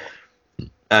forget.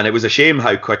 And it was a shame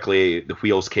how quickly the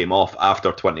wheels came off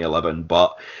after 2011,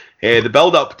 but the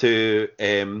build-up to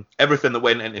everything that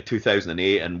went into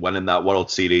 2008 and winning that World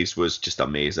Series was just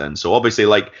amazing. So obviously,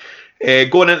 like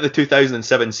going into the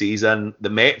 2007 season, the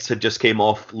Mets had just came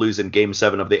off losing Game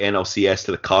 7 of the NLCS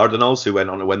to the Cardinals, who went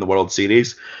on to win the World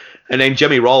Series. And then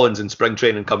Jimmy Rollins in spring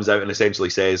training comes out and essentially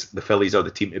says the Phillies are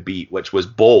the team to beat, which was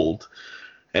bold.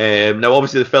 Now,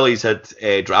 obviously, the Phillies had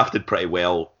drafted pretty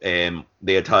well.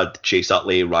 They had Chase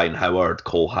Utley, Ryan Howard,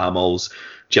 Cole Hamels,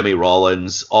 Jimmy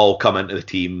Rollins, all come into the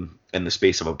team in the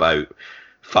space of about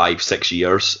 5-6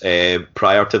 years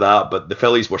prior to that. But the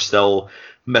Phillies were still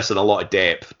missing a lot of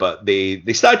depth. But they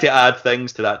started to add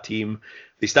things to that team.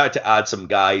 They started to add some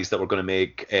guys that were going to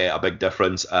make a big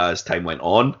difference as time went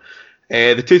on.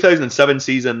 The 2007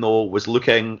 season, though, was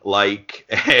looking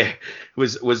like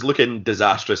was looking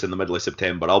disastrous in the middle of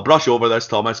September. I'll brush over this,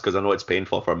 Thomas, because I know it's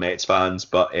painful for Mets fans,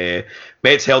 but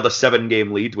Mets held a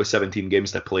 7-game lead with 17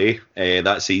 games to play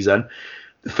that season.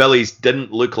 The Phillies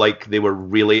didn't look like they were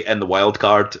really in the wild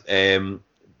card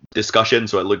discussion,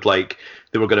 so it looked like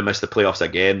they were going to miss the playoffs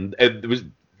again.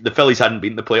 The Phillies hadn't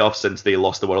beaten the playoffs since they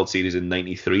lost the World Series in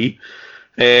 '93.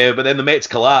 But then the Mets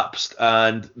collapsed,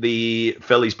 and the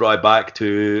Phillies brought it back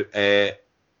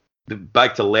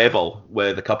to level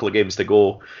with a couple of games to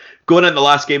go. Going into the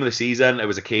last game of the season, it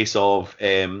was a case of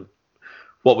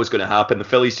what was going to happen. The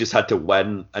Phillies just had to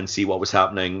win and see what was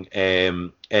happening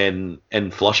in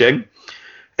Flushing.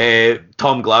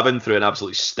 Tom Glavine threw an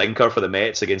absolute stinker for the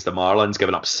Mets against the Marlins,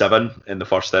 giving up 7 in the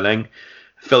first inning.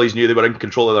 The Phillies knew they were in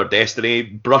control of their destiny,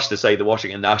 brushed aside the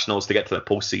Washington Nationals to get to the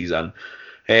postseason.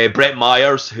 Brett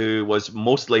Myers, who was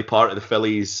mostly part of the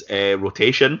Phillies'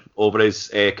 rotation over his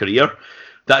career,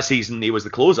 that season he was the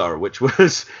closer, which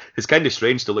was it's kind of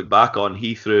strange to look back on.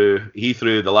 He threw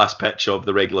the last pitch of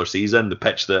the regular season, the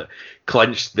pitch that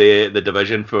clinched the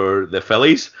division for the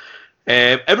Phillies.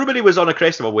 Everybody was on a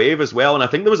crest of a wave as well, and I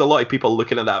think there was a lot of people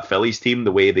looking at that Phillies team,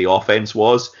 the way the offense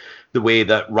was, the way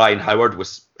that Ryan Howard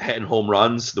was hitting home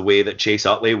runs, the way that Chase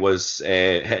Utley was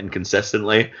hitting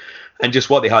consistently, and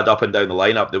just what they had up and down the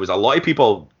lineup. There was a lot of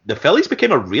people. The Phillies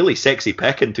became a really sexy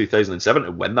pick in 2007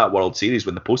 to win that World Series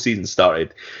when the postseason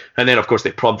started. And then, of course,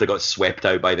 they promptly got swept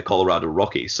out by the Colorado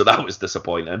Rockies. So that was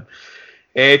disappointing.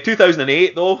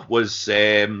 2008, though, was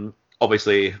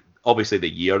obviously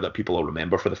the year that people will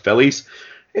remember for the Phillies.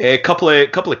 A couple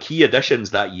of key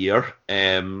additions that year.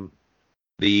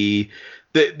 The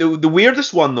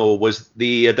weirdest one, though, was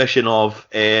the addition of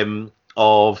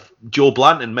Joe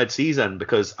Blanton mid-season,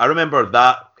 because I remember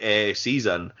that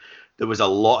season there was a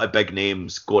lot of big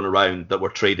names going around that were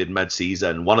traded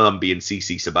mid-season, one of them being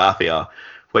CC Sabathia,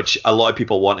 which a lot of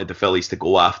people wanted the Phillies to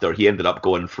go after. He ended up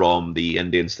going from the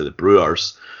Indians to the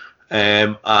Brewers.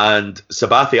 And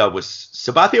Sabathia was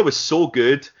so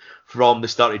good from the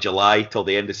start of July till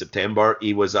the end of September.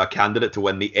 He was a candidate to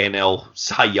win the NL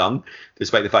Cy Young,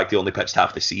 despite the fact he only pitched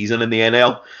half the season in the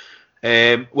NL.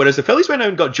 Whereas the Phillies went out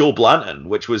and got Joe Blanton,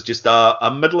 which was just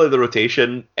a middle of the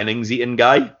rotation innings eating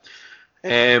guy.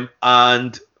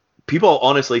 And people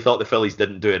honestly thought the Phillies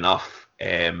didn't do enough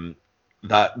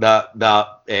that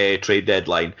trade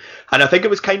deadline. And I think it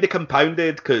was kind of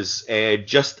compounded because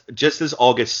just as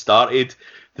August started,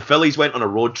 the Phillies went on a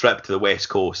road trip to the West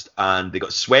Coast and they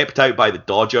got swept out by the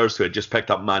Dodgers, who had just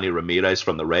picked up Manny Ramirez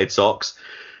from the Red Sox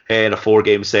in a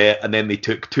 4-game set, and then they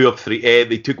took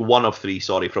one of three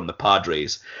from the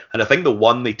Padres, and I think the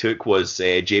one they took was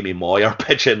Jamie Moyer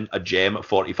pitching a gem at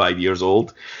 45 years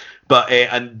old. But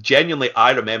and genuinely,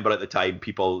 I remember at the time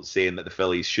people saying that the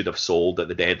Phillies should have sold at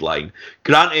the deadline.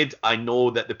 Granted, I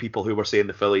know that the people who were saying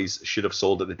the Phillies should have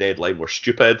sold at the deadline were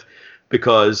stupid,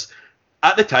 because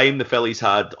at the time the Phillies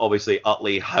had obviously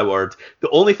Utley, Howard. The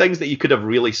only things that you could have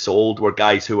really sold were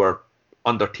guys who were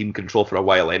under team control for a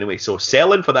while anyway. So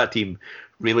selling for that team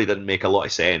really didn't make a lot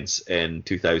of sense in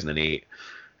 2008.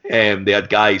 They had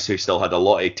guys who still had a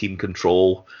lot of team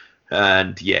control,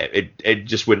 and yeah, it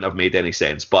just wouldn't have made any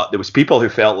sense. But there was people who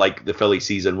felt like the Philly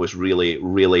season was really,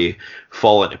 really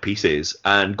falling to pieces.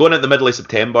 And going into the middle of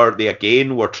September, they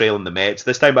again were trailing the Mets.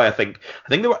 This time, I think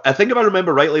if I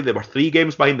remember rightly, they were 3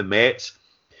 games behind the Mets,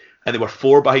 and they were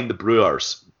 4 behind the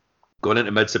Brewers going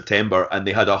into mid-September, and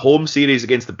they had a home series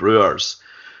against the Brewers,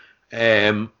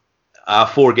 a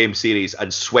 4-game series,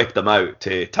 and swept them out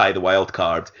to tie the wild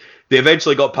card. They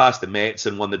eventually got past the Mets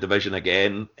and won the division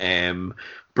again.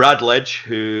 Brad Lidge,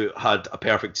 who had a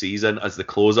perfect season as the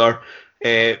closer,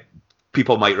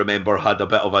 people might remember, had a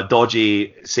bit of a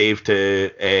dodgy save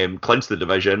to clinch the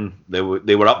division. They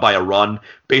were up by a run.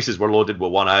 Bases were loaded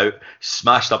with one out.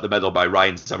 Smashed up the middle by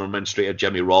Ryan Zimmerman straight at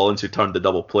Jimmy Rollins, who turned the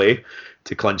double play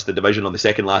to clinch the division on the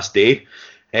second last day.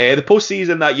 The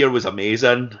postseason that year was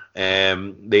amazing.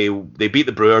 They beat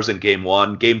the Brewers in Game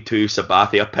 1. Game 2,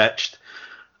 Sabathia pitched.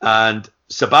 And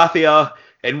Sabathia,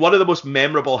 in one of the most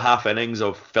memorable half innings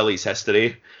of Phillies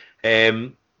history,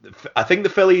 I think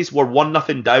the Phillies were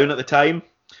 1-0 down at the time,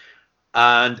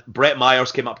 and Brett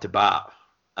Myers came up to bat,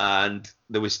 and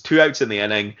there was 2 outs in the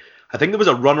inning. I think there was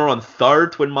a runner on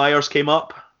third when Myers came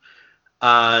up,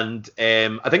 and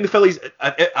I think the Phillies,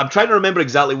 I'm trying to remember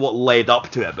exactly what led up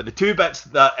to it, but the 2 bits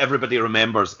that everybody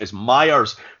remembers is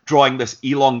Myers drawing this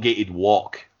elongated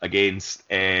walk against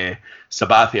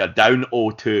Sabathia down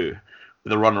 0-2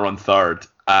 with a runner on third.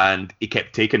 And he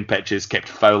kept taking pitches, kept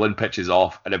fouling pitches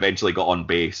off, and eventually got on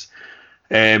base.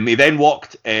 He then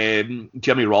walked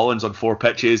Jimmy Rollins on 4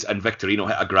 pitches, and Victorino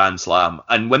hit a grand slam.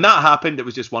 And when that happened, it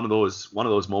was just one of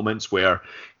those moments where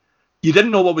you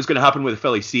didn't know what was going to happen with the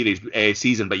Phillies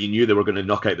season, but you knew they were going to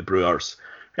knock out the Brewers.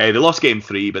 They lost Game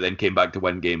 3, but then came back to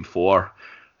win Game 4.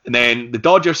 And then the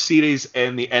Dodgers series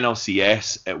in the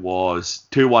NLCS, it was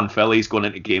 2-1 Phillies going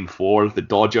into Game 4. The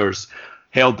Dodgers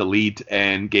held the lead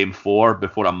in Game 4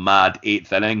 before a mad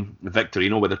 8th inning.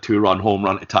 Victorino with a 2-run home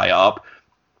run to tie it up.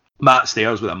 Matt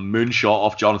Stairs with a moonshot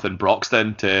off Jonathan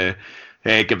Broxton to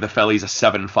give the Phillies a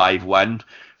 7-5 win.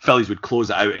 Phillies would close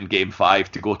it out in Game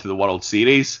 5 to go to the World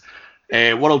Series.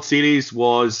 World Series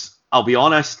was, I'll be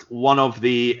honest, one of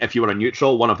the, if you were a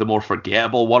neutral, one of the more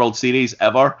forgettable World Series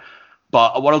ever.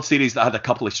 But a World Series that had a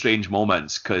couple of strange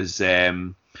moments, because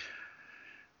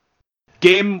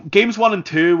games 1 and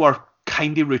 2 were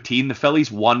kind of routine. The Phillies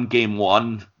won Game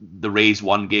 1, the Rays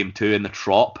won Game 2 in the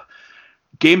Trop.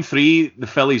 Game 3, the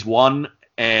Phillies won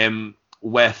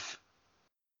with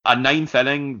a 9th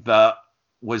inning that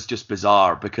was just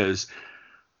bizarre, because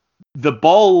the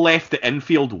ball left the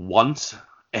infield once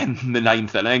in the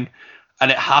 9th inning,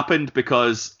 and it happened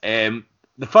because the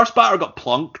first batter got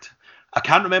plunked. I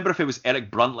can't remember if it was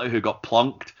Eric Bruntley who got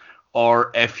plunked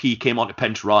or if he came on to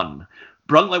pinch run.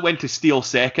 Bruntley went to steal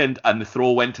second, and the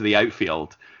throw went to the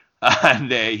outfield,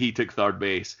 and he took third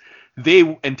base.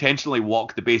 They intentionally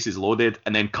walked the bases loaded,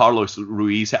 and then Carlos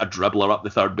Ruiz hit a dribbler up the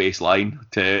third base line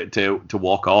to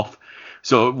walk off.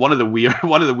 So one of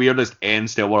the weirdest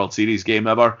ends to a World Series game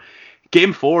ever.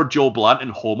 Game 4, Joe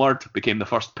Blanton homered, became the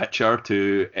first pitcher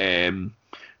to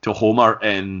homer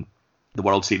in the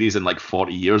World Series in like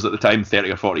 40 years at the time,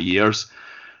 30 or 40 years.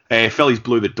 Phillies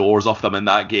blew the doors off them in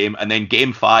that game. And then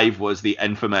Game 5 was the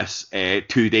infamous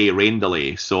 2-day rain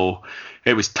delay. So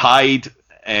it was tied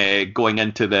going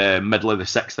into the middle of the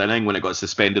 6th inning when it got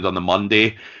suspended on the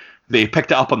Monday. They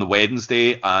picked it up on the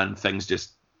Wednesday, and things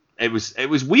just... It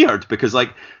was weird, because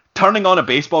like turning on a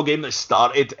baseball game that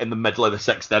started in the middle of the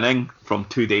 6th inning from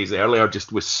 2 days earlier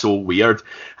just was so weird.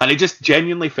 And it just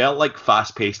genuinely felt like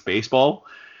fast-paced baseball,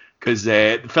 because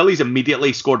the Phillies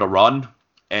immediately scored a run.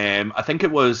 I think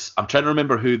it was, I'm trying to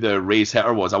remember who the Rays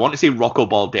hitter was. I want to say Rocco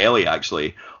Baldelli,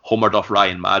 actually, homered off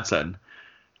Ryan Madsen.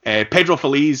 Pedro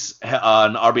Feliz hit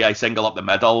an RBI single up the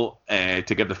middle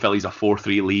to give the Phillies a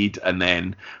 4-3 lead, and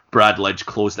then Brad Lidge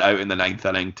closed it out in the 9th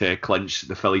inning to clinch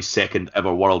the Phillies' second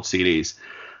ever World Series.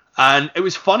 And it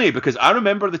was funny because I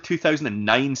remember the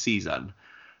 2009 season,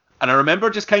 and I remember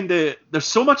just kind of, there's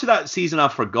so much of that season I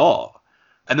forgot.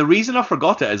 And the reason I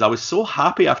forgot it is I was so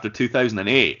happy after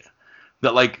 2008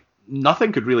 that like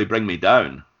nothing could really bring me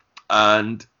down.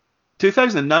 And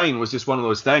 2009 was just one of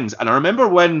those things. And I remember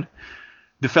when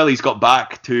the Phillies got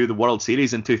back to the World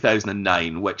Series in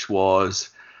 2009, which was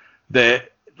the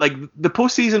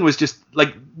postseason was just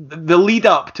like the lead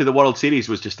up to the World Series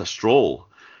was just a stroll.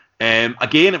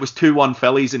 Again, it was 2-1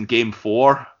 Phillies in Game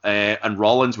 4, and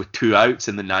Rollins with 2 outs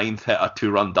in the 9th hit a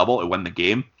 2-run double to win the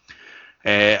game.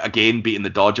 Again, beating the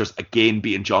Dodgers, again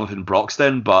beating Jonathan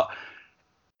Broxton, but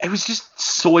it was just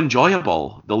so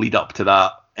enjoyable, the lead up to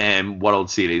that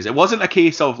World Series. It wasn't a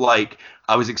case of like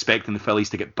I was expecting the Phillies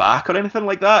to get back or anything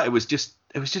like that. It was just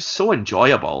so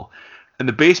enjoyable, and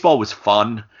the baseball was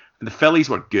fun, and the Phillies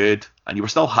were good, and you were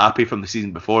still happy from the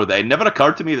season before. It never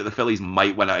occurred to me that the Phillies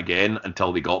might win it again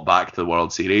until they got back to the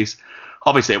World Series.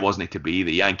 Obviously, it wasn't to be.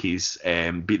 The Yankees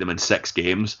beat them in 6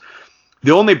 games.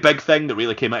 The only big thing that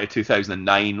really came out of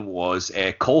 2009 was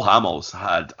Cole Hamels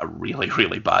had a really,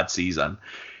 really bad season.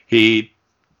 He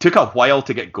took a while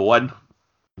to get going.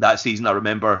 that season. I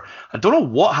remember, I don't know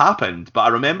what happened, but I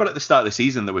remember at the start of the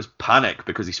season there was panic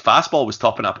because his fastball was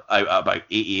topping up out at about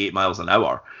 88 miles an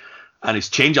hour. And his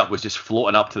changeup was just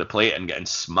floating up to the plate and getting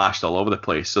smashed all over the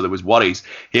place. So there was worries.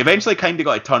 He eventually kind of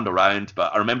got it turned around,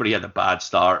 but I remember he had a bad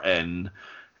start in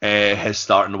his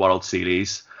start in the World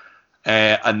Series.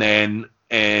 And then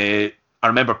I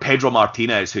remember Pedro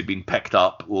Martinez, who'd been picked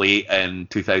up late in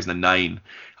 2009.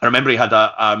 I remember he had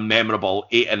a memorable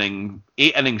eight inning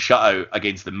shutout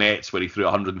against the Mets where he threw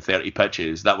 130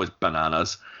 pitches. That was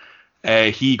bananas.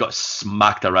 He got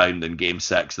smacked around in Game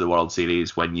 6 of the World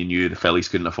Series when you knew the Phillies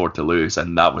couldn't afford to lose,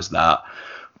 and that was that.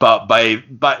 But by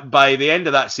the end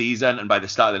of that season and by the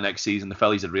start of the next season, the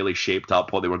Phillies had really shaped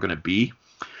up what they were going to be.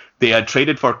 They had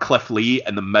traded for Cliff Lee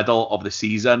in the middle of the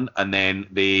season, and then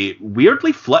they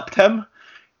weirdly flipped him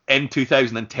in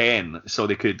 2010 so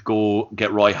they could go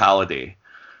get Roy Halladay.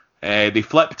 They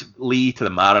flipped Lee to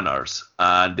the Mariners,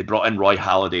 and they brought in Roy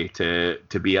Halladay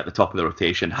to be at the top of the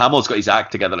rotation. Hamels got his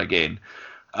act together again,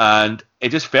 and it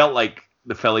just felt like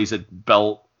the Phillies had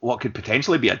built what could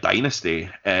potentially be a dynasty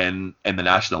in the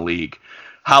National League.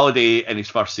 Halladay, in his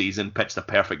first season, pitched a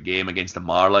perfect game against the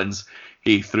Marlins.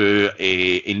 He threw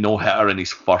a no-hitter in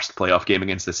his first playoff game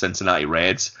against the Cincinnati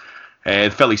Reds.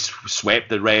 The Phillies swept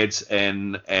the Reds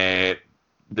in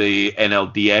the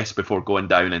NLDS before going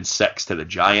down in 6 to the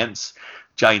Giants.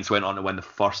 Giants went on to win the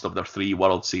first of their 3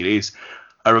 World Series.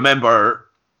 I remember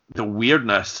the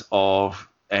weirdness of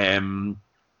Brian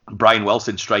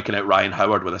Wilson striking out Ryan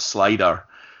Howard with a slider.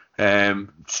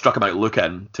 Struck him out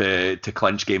looking to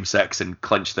clinch Game 6 and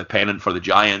clinch the pennant for the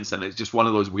Giants. And it's just one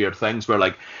of those weird things where,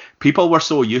 like, people were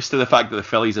so used to the fact that the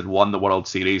Phillies had won the World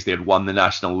Series, they had won the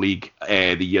National League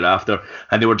the year after,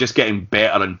 and they were just getting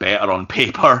better and better on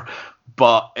paper.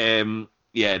 But the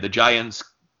Giants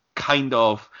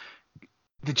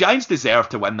the Giants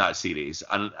deserved to win that series,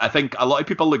 and I think a lot of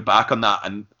people look back on that,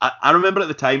 and I remember at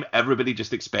the time everybody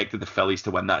just expected the Phillies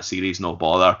to win that series, no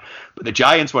bother. But the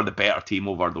Giants were the better team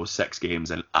over those 6 games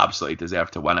and absolutely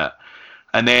deserved to win it.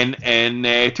 And then in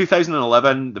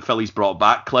 2011, the Phillies brought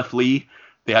back Cliff Lee.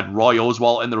 They had Roy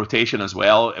Oswalt in the rotation as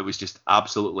well. It was just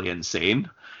absolutely insane.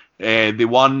 They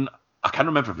won, I can't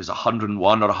remember if it was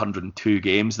 101 or 102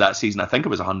 games that season. I think it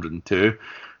was 102.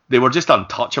 They were just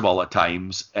untouchable at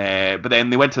times. But then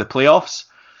they went to the playoffs,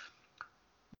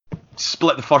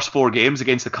 split the first 4 games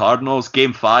against the Cardinals.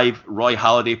 Game 5, Roy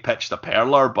Halladay pitched a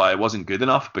perler, but it wasn't good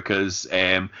enough because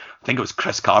I think it was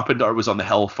Chris Carpenter was on the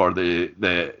hill for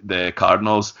the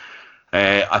Cardinals.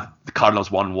 The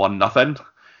Cardinals won 1-0.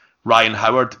 Ryan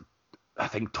Howard, I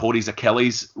think, tore his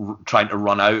Achilles trying to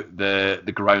run out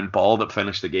the ground ball that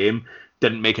finished the game.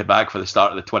 Didn't make it back for the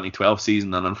start of the 2012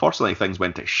 season, and unfortunately things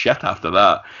went to shit after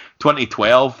that.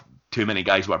 2012, too many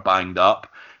guys were banged up.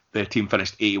 The team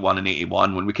finished 81 and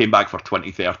 81. When we came back for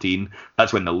 2013,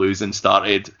 that's when the losing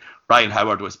started. Ryan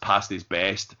Howard was past his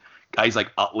best. Guys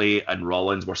like Utley and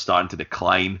Rollins were starting to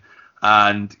decline.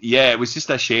 And yeah, it was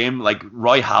just a shame. Like,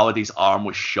 Roy Halladay's arm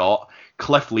was shot.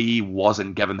 Cliff Lee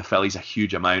wasn't giving the Phillies a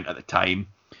huge amount at the time.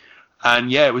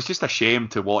 And yeah, it was just a shame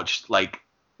to watch, like,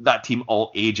 that team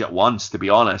all age at once, to be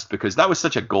honest, because that was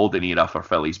such a golden era for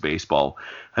Phillies baseball.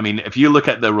 I mean, if you looked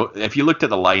at the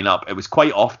lineup, it was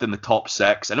quite often the top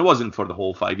 6, and it wasn't for the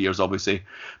whole 5 years, obviously,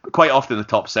 but quite often the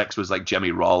top 6 was like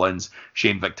Jimmy Rollins,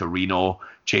 Shane Victorino,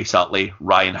 Chase Utley,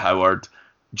 Ryan Howard,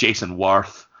 Jason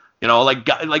Worth, like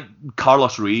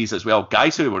Carlos Ruiz as well,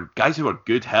 guys who were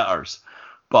good hitters.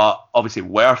 But obviously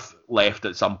Worth left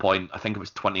at some point. I think it was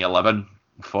 2011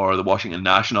 for the Washington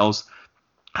Nationals.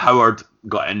 Howard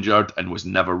got injured and was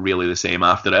never really the same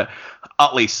after it.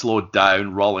 Utley slowed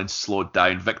down. Rollins slowed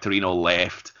down. Victorino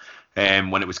left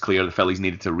when it was clear the Phillies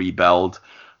needed to rebuild.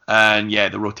 And yeah,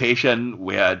 the rotation,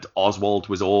 we had Oswalt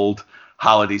was old.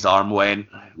 Halladay's arm went.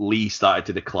 Lee started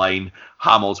to decline.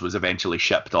 Hamels was eventually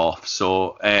shipped off.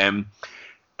 So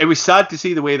it was sad to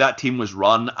see the way that team was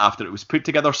run after it was put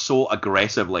together so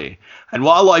aggressively. And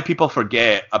what a lot of people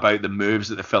forget about the moves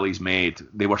that the Phillies made,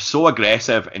 they were so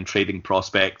aggressive in trading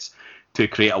prospects to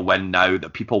create a win now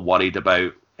that people worried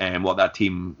about what that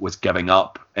team was giving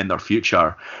up in their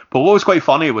future. But what was quite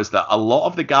funny was that a lot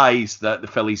of the guys that the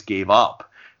Phillies gave up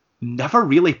never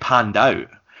really panned out.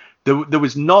 There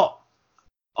was not,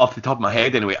 off the top of my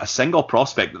head anyway, a single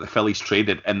prospect that the Phillies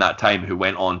traded in that time who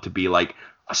went on to be like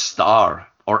a star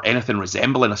or anything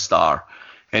resembling a star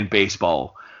in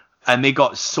baseball. And they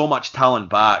got so much talent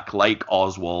back, like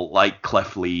Oswalt, like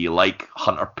Cliff Lee, like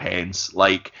Hunter Pence,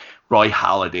 like Roy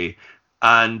Halladay.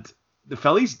 And the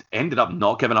Phillies ended up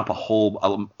not giving up a whole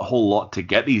lot to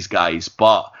get these guys.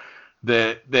 But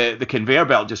the conveyor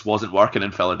belt just wasn't working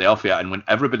in Philadelphia, and when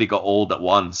everybody got old at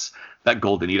once, that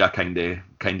golden era kind of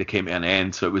came to an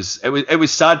end. So it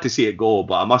was sad to see it go,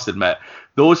 but I must admit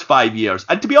those 5 years,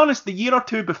 and to be honest, the year or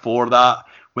two before that,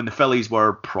 when the Phillies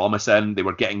were promising, they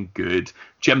were getting good.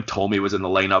 Jim Thome was in the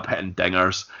lineup hitting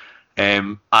dingers.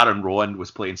 Aaron Rowan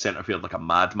was playing center field like a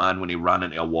madman when he ran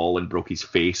into a wall and broke his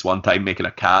face one time making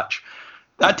a catch.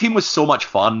 That team was so much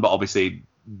fun, but obviously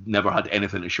never had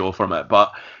anything to show from it.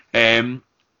 But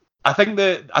I think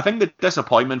the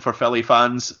disappointment for Philly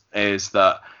fans is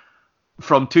that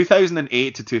from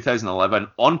 2008 to 2011,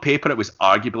 on paper, it was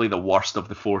arguably the worst of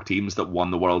the 4 teams that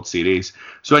won the World Series.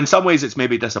 So in some ways, it's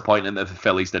maybe disappointing that the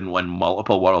Phillies didn't win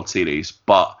multiple World Series,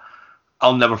 but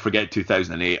I'll never forget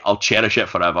 2008. I'll cherish it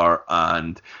forever.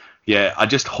 And yeah, I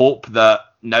just hope that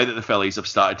now that the Phillies have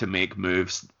started to make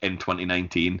moves in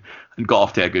 2019 and got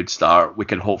off to a good start, we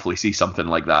can hopefully see something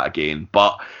like that again.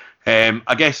 But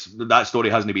I guess that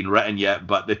story hasn't been written yet,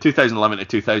 but the 2011 to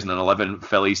 2011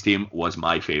 Phillies team was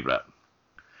my favourite.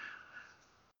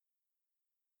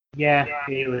 Yeah,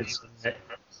 it was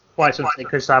quite something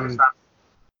because that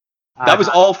was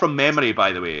all from memory,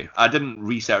 by the way. I didn't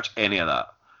research any of that.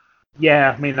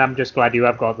 Yeah, I mean, I'm just glad you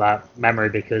have got that memory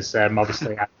because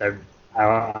obviously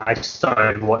I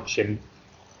started watching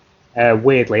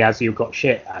weirdly as you got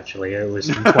shit. Actually, it was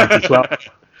in 2012.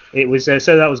 It was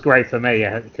so that was great for me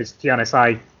because to be honest,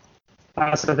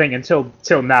 that's the thing. Until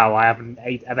now, I haven't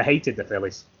ever hated the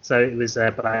Phillies. So it was,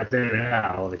 but I do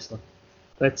now, obviously.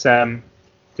 But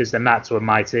because the Nats were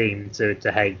my team to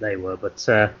hate, they were. But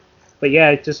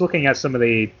yeah, just looking at some of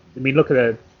the, I mean, look at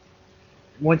the,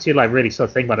 once you like really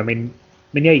start to think about it, I mean,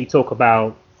 yeah, you talk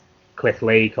about Cliff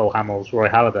Lee, Cole Hamels, Roy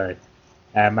Halladay,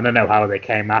 and I know Halladay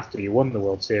came after you won the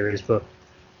World Series, but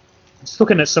just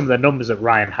looking at some of the numbers that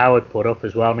Ryan Howard put up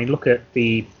as well. I mean, look at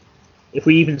if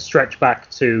we even stretch back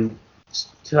to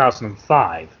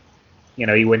 2005, you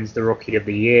know, he wins the Rookie of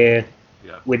the Year,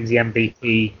 wins the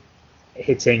MVP,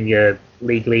 hitting your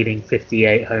league-leading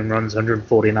 58 home runs,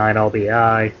 149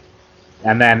 RBI,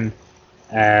 and then,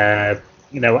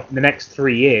 you know, the next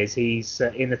 3 years he's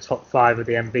in the top 5 of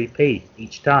the MVP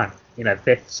each time. You know,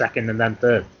 5th, 2nd, and then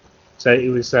 3rd. So it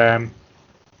was,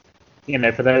 you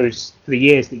know, for the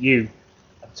years that you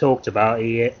have talked about,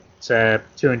 he hit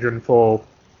 204.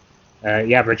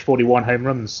 He averaged 41 home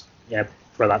runs,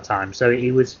 for that time. So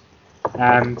he was,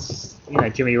 and you know,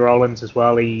 Jimmy Rollins as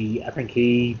well. I think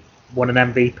he won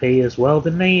an MVP as well,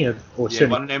 didn't he?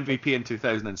 Won an MVP in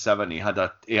 2007. He had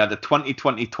a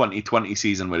 20-20-20-20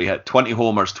 season where he hit 20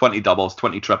 homers, 20 doubles,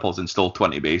 20 triples, and stole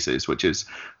 20 bases, which is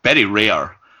very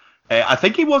rare. I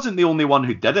think he wasn't the only one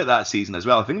who did it that season as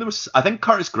well. I think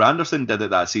Curtis Granderson did it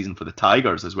that season for the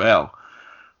Tigers as well.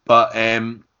 But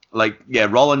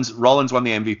Rollins won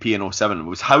the MVP in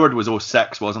 07. Howard was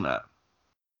 06, wasn't it?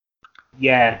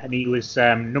 Yeah, and he was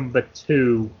number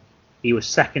 2. He was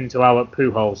second to Albert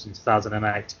Pujols in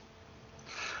 2008.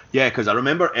 Yeah, because I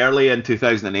remember early in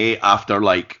 2008, after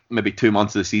like maybe 2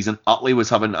 months of the season, Utley was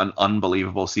having an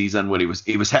unbelievable season where he was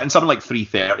hitting something like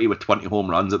 330 with 20 home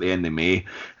runs at the end of May,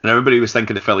 and everybody was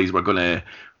thinking the Phillies were gonna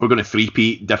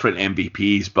three-peat different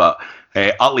MVPs, but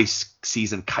Utley's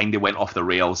season kind of went off the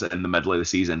rails in the middle of the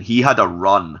season. He had a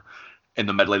run in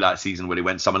the middle of that season where he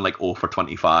went something like 0 for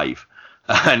 25,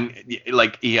 and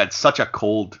like he had such a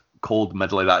cold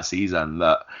middle of that season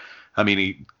that, I mean,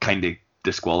 he kind of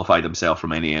disqualified himself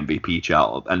from any MVP chat.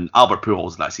 And Albert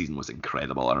Pujols that season was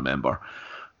incredible, I remember.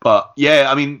 But yeah,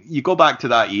 I mean, you go back to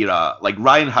that era, like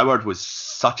Ryan Howard was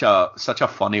such a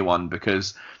funny one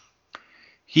because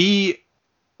he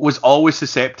was always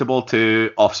susceptible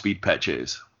to off-speed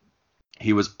pitches.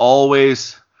 He was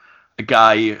always a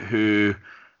guy who,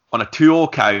 on a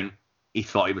 2-0 count, he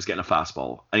thought he was getting a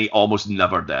fastball, and he almost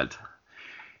never did.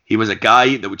 He was a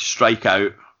guy that would strike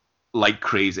out like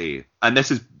crazy, and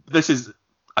this is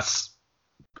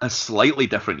a slightly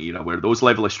different era where those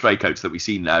level of strikeouts that we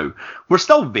see now were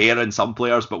still there in some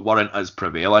players, but weren't as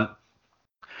prevalent.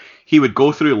 He would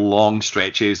go through long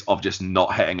stretches of just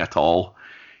not hitting at all.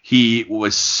 He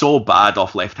was so bad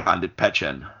off left-handed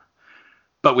pitching,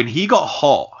 but when he got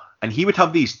hot, and he would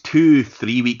have these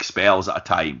 2-3 week spells at a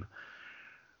time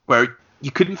where you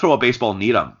couldn't throw a baseball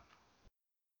near him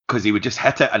because he would just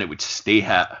hit it and it would stay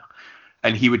hit.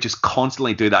 And he would just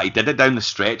constantly do that. He did it down the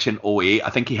stretch in 08. I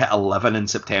think he hit 11 in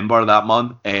September that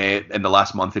month, in the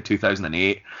last month of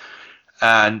 2008.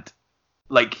 And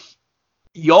like,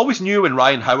 you always knew when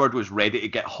Ryan Howard was ready to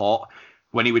get hot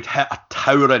when he would hit a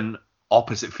towering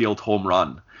opposite field home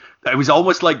run. It was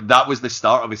almost like that was the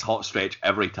start of his hot stretch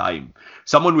every time.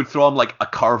 Someone would throw him like a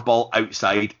curveball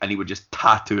outside and he would just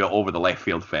tattoo it over the left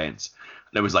field fence.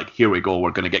 And it was like, here we go,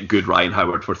 we're going to get good Ryan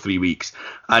Howard for 3 weeks.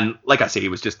 And like I say, he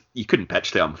was just, you couldn't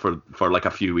pitch to him for like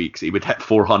a few weeks. He would hit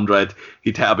 400,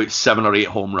 he'd hit about 7 or 8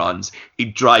 home runs,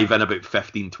 he'd drive in about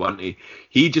 15, 20.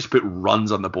 He just put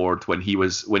runs on the board when he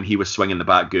was swinging the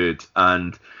bat good.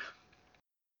 And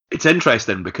it's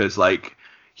interesting because, like,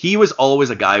 he was always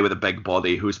a guy with a big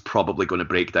body who's probably going to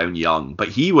break down young, but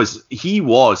he was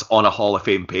on a Hall of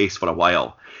Fame pace for a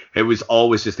while. It was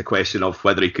always just a question of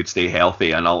whether he could stay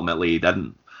healthy, and ultimately he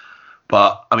didn't.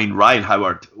 But I mean, Ryan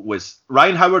Howard was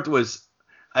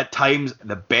at times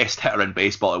the best hitter in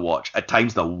baseball to watch, at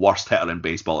times the worst hitter in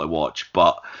baseball to watch.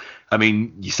 But I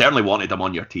mean, you certainly wanted him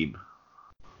on your team.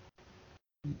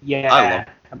 Yeah,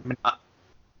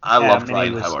 I loved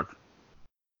Ryan Howard.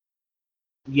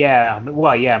 Yeah, I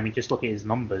mean, just look at his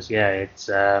numbers. Yeah, it's.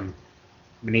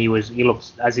 I mean, he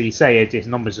looks, as he said, his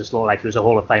numbers just look like he was a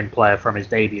Hall of Fame player from his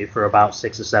debut for about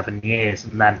 6 or 7 years,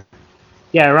 and then,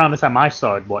 yeah, around the time I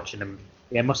started watching him,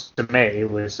 I must admit it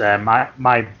was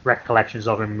my recollections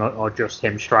of him are just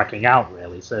him striking out,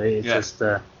 really. So it's just,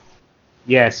 So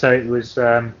it was,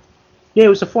 it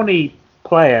was a funny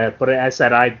player, but as I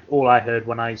said, all I heard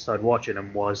when I started watching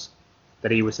him was that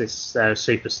he was this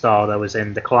superstar that was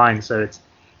in decline. So it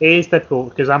is difficult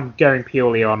because I'm going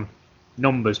purely on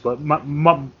numbers, but my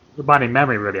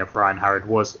memory really of Ryan Howard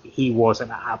was he was an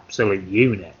absolute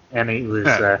unit, and it was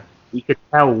you could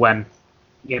tell when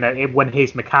when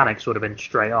his mechanics would have been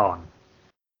straight on,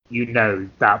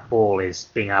 that ball is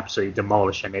being absolutely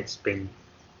demolished, and it's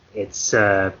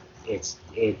say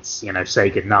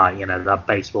goodnight, that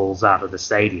baseball's out of the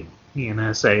stadium,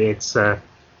 so it's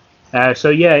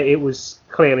it was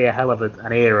clearly a hell of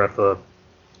an era for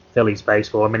Phillies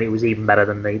baseball. I mean, it was even better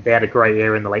than they had a great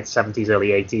era in the late 70s, early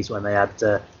 80s when they had,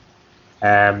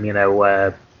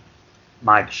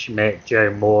 Mike Schmidt,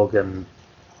 Joe Morgan,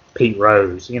 Pete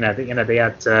Rose. They had,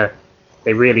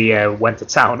 they really went to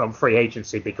town on free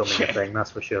agency becoming a thing,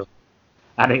 that's for sure.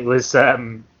 And it was,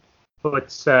 but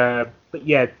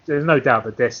yeah, there's no doubt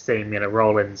that this team,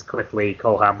 Rollins, Cliff Lee,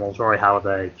 Cole Hamels, Roy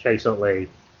Halladay, Chase Utley,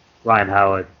 Ryan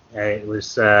Howard, it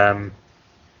was,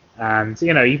 and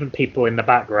even people in the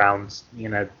background,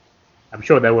 I'm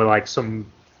sure there were like some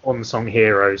unsung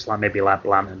heroes, like maybe Lab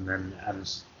Blanton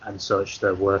and such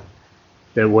that were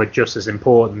just as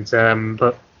important.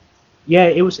 But yeah,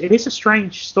 it is a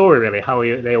strange story really how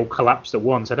they all collapsed at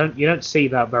once. You don't see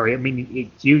that very. I mean,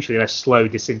 it's usually a slow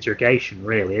disintegration,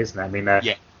 really, isn't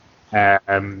it? I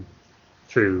mean,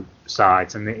 through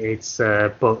sides, and it's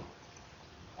and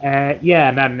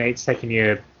then it's taken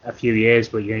you a few years,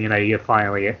 but you're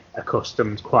finally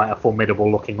accustomed to quite a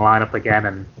formidable looking lineup again,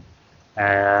 and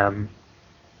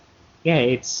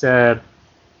it's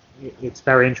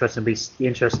very interesting.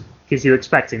 Because you're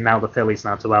expecting now the Phillies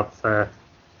now to have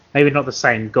maybe not the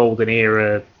same golden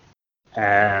era.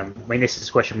 I mean, this is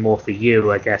a question more for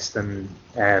you, I guess, than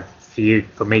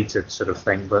for me to sort of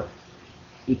think. But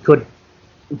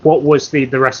what was the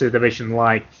rest of the division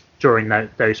like during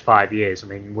those 5 years? I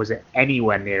mean, was it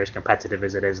anywhere near as competitive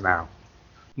as it is now?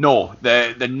 No,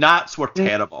 the Nats were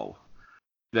terrible.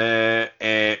 The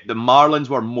Marlins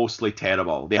were mostly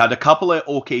terrible. They had a couple of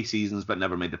okay seasons, but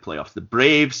never made the playoffs. The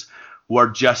Braves were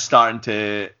just starting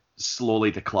to slowly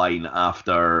decline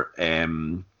after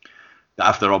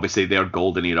obviously their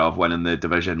golden era of winning the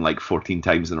division like 14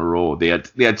 times in a row. They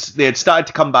had started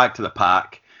to come back to the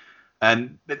pack,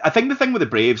 and I think the thing with the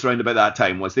Braves around about that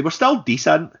time was they were still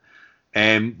decent.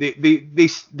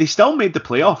 They still made the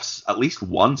playoffs at least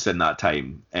once in that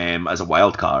time as a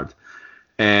wild card,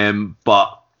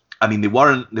 but I mean they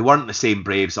weren't the same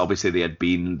Braves. Obviously they had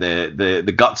been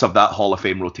the guts of that Hall of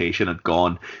Fame rotation had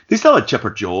gone. They still had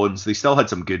Chipper Jones. They still had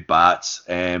some good bats,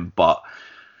 but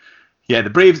yeah, the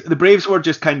Braves were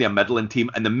just kind of a middling team,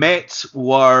 and the Mets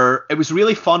were. It was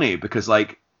really funny because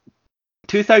like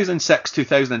 2006,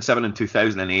 2007, and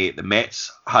 2008, the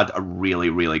Mets had a really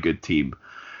really good team.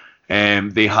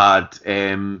 They had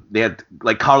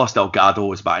like Carlos Delgado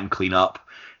was batting cleanup.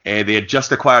 They had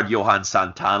just acquired Johan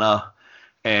Santana.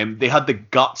 They had the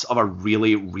guts of a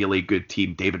really, really good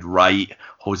team. David Wright,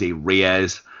 Jose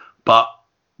Reyes. But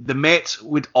the Mets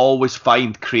would always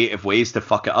find creative ways to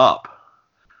fuck it up.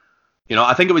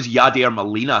 I think it was Yadier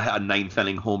Molina hit a 9th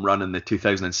inning home run in the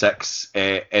 2006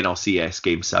 NLCS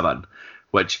Game 7,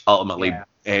 which ultimately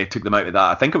took them out of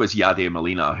that. I think it was Yadier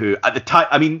Molina, who at the time,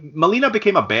 I mean, Molina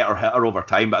became a better hitter over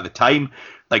time, but at the time,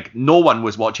 like, no one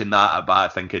was watching that at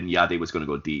bat thinking Yadier was going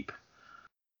to go deep.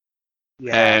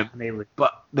 Yeah,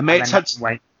 but the Mets had.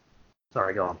 Sorry,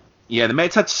 go on. Yeah, the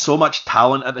Mets had so much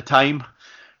talent at the time.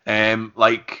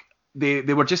 Like they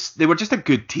were just a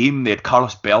good team. They had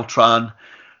Carlos Beltran.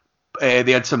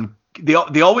 They had some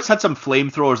they always had some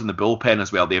flamethrowers in the bullpen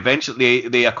as well.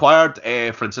 They acquired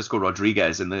Francisco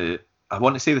Rodriguez in I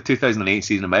want to say the 2008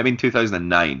 season, it might have been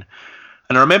 2009.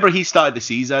 And I remember he started the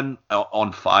season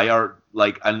on fire,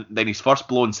 and then his first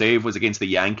blown save was against the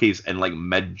Yankees in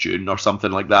mid-June or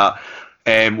something like that,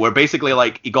 where basically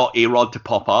he got A-Rod to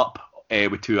pop up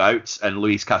with 2 outs, and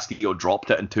Luis Castillo dropped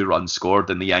it and 2 runs scored,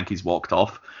 and the Yankees walked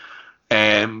off.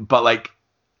 But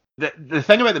the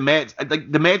thing about the Mets,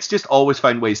 the Mets just always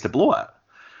find ways to blow it,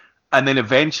 and then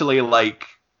eventually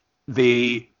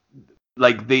they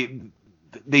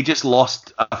just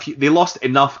lost a few. They lost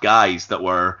enough guys that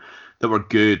were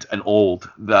good and old,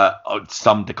 that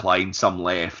some declined, some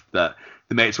left, that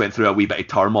the Mets went through a wee bit of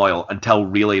turmoil until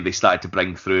really they started to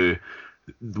bring through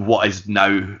what is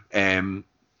now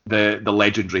the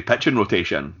legendary pitching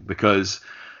rotation, because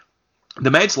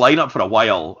the Mets lineup for a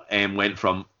while went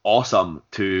from awesome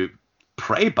to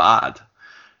pretty bad,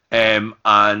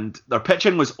 and their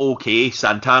pitching was okay.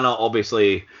 Santana,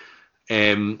 obviously,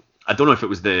 I don't know if it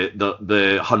was the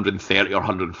 130 or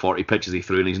 140 pitches he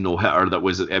threw in his no-hitter that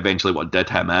was eventually what did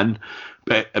him in.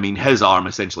 But, I mean, his arm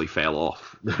essentially fell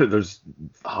off. There's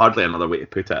hardly another way to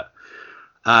put it.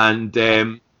 And,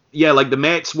 the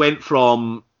Mets went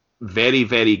from very,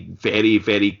 very, very,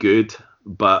 very good,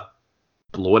 but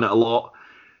blowing it a lot,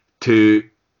 to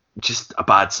just a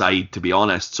bad side, to be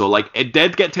honest. So, it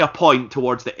did get to a point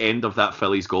towards the end of that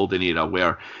Phillies golden era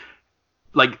where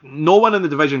no one in the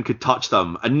division could touch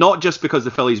them, and not just because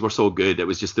the Phillies were so good. It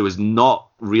was just there was not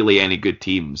really any good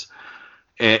teams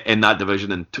in that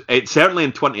division, and certainly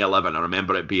in 2011, I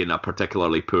remember it being a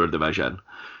particularly poor division.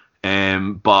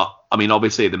 But I mean,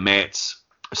 obviously the Mets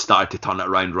started to turn it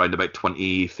around about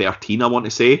 2013, I want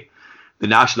to say. The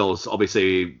Nationals,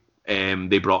 obviously,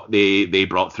 they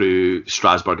brought through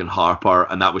Strasburg and Harper,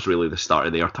 and that was really the start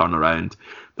of their turnaround.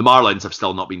 The Marlins have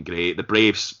still not been great. The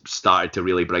Braves started to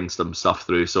really bring some stuff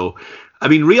through. So, I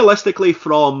mean, realistically,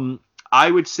 from,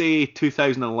 I would say,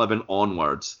 2011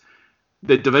 onwards,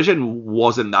 the division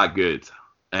wasn't that good.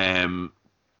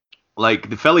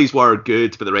 The Phillies were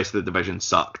good, but the rest of the division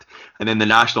sucked. And then the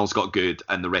Nationals got good,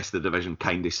 and the rest of the division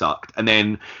kind of sucked. And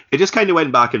then it just kind of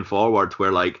went back and forward,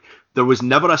 where, there was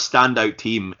never a standout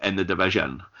team in the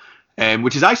division.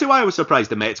 Which is actually why I was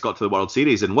surprised the Mets got to the World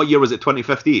Series. And what year was it,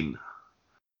 2015?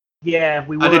 Yeah,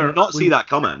 we were. I did not see that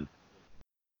coming.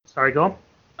 Sorry, go on.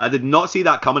 I did not see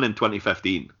that coming in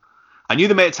 2015. I knew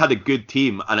the Mets had a good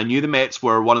team, and I knew the Mets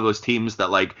were one of those teams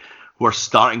that were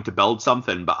starting to build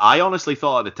something. But I honestly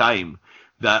thought at the time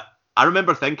that I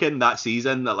remember thinking that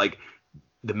season that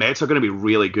the Mets are going to be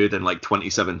really good in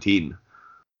 2017.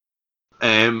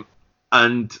 And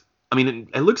I mean,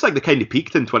 it looks like they kind of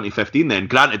peaked in 2015. Then,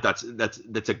 granted,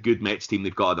 that's a good Mets team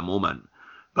they've got at the moment.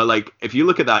 But if you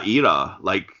look at that era,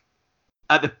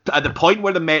 at the point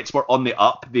where the Mets were on the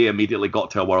up, they immediately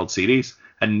got to a World Series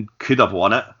and could have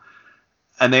won it.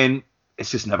 And then it's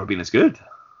just never been as good.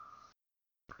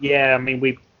 Yeah,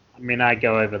 I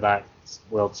go over that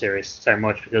World Series so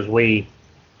much because we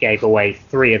gave away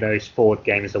 3 of those 4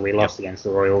 games that we lost against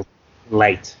the Royals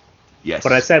late. Yes.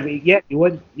 But I said, you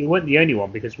weren't the only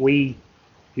one, because we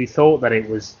thought that it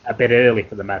was a bit early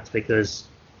for the Mets, because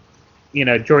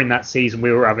during that season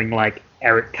we were having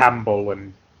Eric Campbell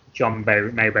and John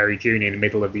Mayberry Jr. in the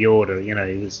middle of the order.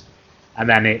 It was, and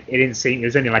then it didn't seem, it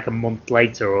was only a month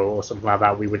later or something like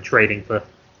that we were trading for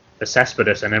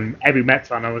Cespedes, and then every Mets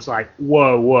fan, I was like,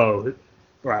 whoa,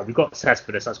 right, we've got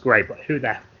Cespedes, that's great, but who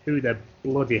the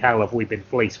bloody hell have we been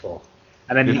fleeced for?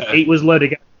 And then it was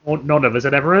loaded none of us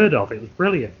had ever heard of. It was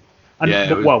brilliant. And,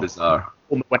 it was bizarre.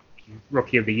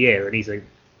 Rookie of the year, and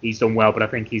he's done well, but I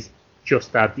think he's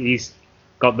got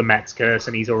the Mets curse,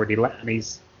 and he's already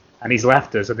he's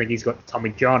left us. I think he's got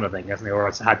Tommy John, I think, hasn't he? Or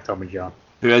has had Tommy John.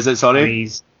 Who is it? Sorry, and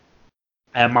he's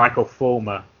Michael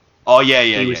Fulmer. Oh yeah.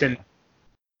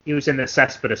 He was in the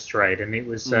Cespedes trade, and it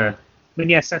was.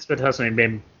 Cespedes hasn't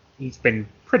been. He's been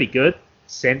pretty good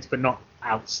since, but not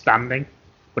outstanding.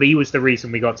 But he was the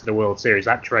reason we got to the World Series.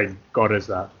 That trade got us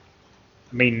that.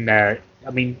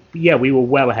 We were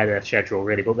well ahead of schedule,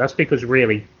 really, but that's because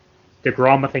really,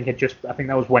 DeGrom, I think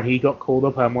that was when he got called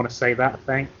up. I want to say that, I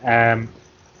think.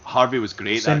 Harvey was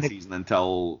great that season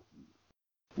until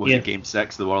it Game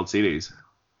 6 of the World Series.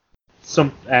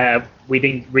 We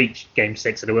didn't reach Game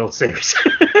 6 of the World Series.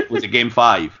 Was it Game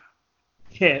 5?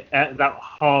 Yeah, that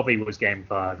Harvey was Game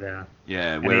 5. Yeah.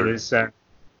 Yeah, and it was.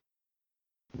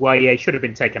 He should have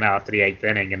been taken out after the 8th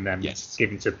inning and then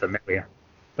given to Familia.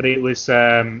 But it was,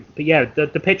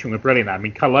 the pitching was brilliant. I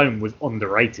mean, Colon was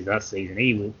underrated that season.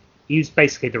 He was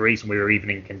basically the reason we were even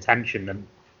in contention, and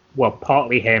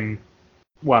partly him,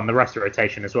 and the rest of the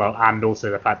rotation as well, and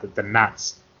also the fact that the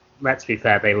Nats let's be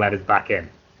fair, they let us back in.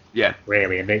 Yeah.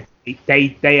 Really, and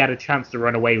they had a chance to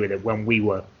run away with it when we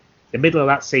were the middle of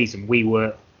that season. We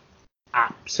were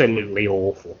absolutely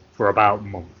awful for about a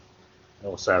month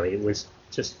or so. It was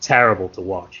just terrible to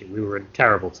watch. We were a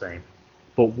terrible team,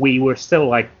 but we were still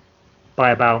like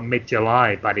by about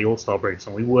mid-July by the All-Star break,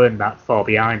 so we weren't that far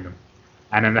behind them.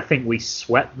 And then I think we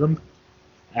swept them.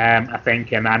 I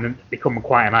think, and it become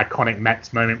quite an iconic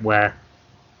Mets moment where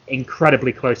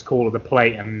incredibly close call of the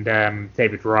plate, and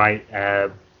David Wright,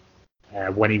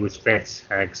 when he was fit,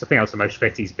 because I think that's the most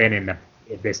fit he's been in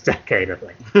this decade, I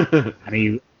think.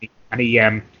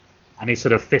 and he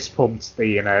sort of fist pumped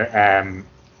the,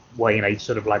 he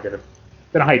sort of like, I don't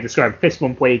know how you describe it, fist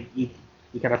pump where he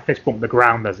kind of fist pumped the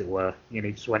ground, as it were. He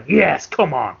just went, yes,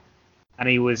 come on, and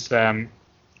he was.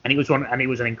 And it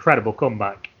was an incredible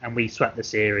comeback, and we swept the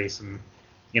series. And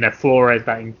Flores,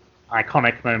 that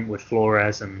iconic moment with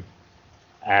Flores, and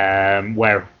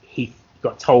where he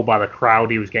got told by the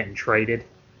crowd he was getting traded,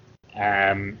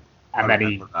 and then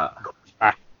he comes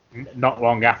back not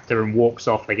long after and walks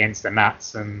off against the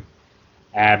Nats, and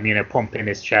pumping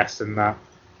his chest and that.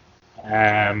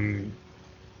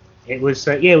 It was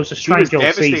it was a strange he was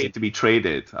devastated season to be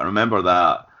traded. I remember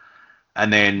that.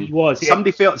 And then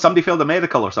somebody failed a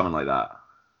medical or something like that.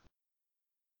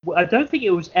 Well, I don't think it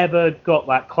was ever got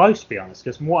that close, to be honest,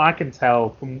 because from what I can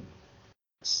tell, from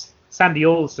Sandy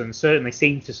Alderson certainly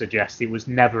seemed to suggest it was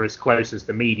never as close as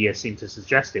the media seemed to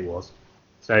suggest it was.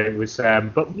 So it was,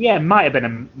 but yeah, it might have been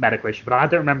a medical issue, but I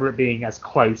don't remember it being as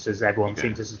close as everyone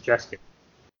seemed to suggest it.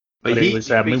 But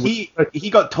he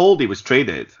got told he was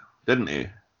traded, didn't he?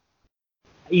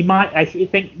 He might. I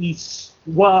think he's.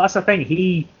 Well, that's the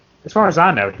thing. As far as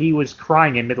I know, he was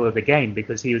crying in the middle of the game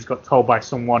because he got told by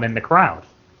someone in the crowd.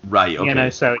 Right,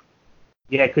 okay. So,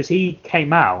 yeah, because he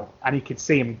came out and he could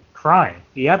see him crying.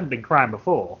 He hadn't been crying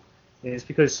before. It's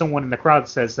because someone in the crowd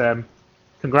says,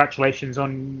 congratulations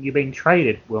on you being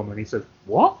traded, Wilman. He says,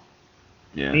 what?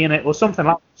 Yeah. Or something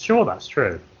like that. Sure, that's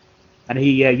true. And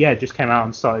he, just came out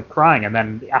and started crying. And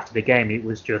then after the game, it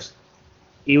was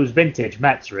vintage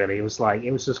Mets, really. It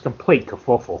was just complete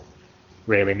kerfuffle.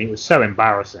 Really, and it was so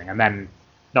embarrassing. And then,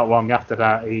 not long after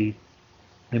that, he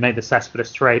made the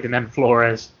Cespedes trade, and then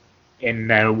Flores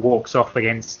walks off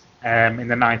against in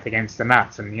the ninth against the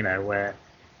Nats, and where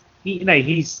he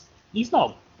was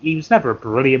never a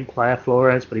brilliant player,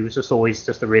 Flores, but he was just always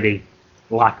just a really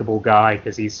likable guy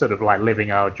because he's sort of like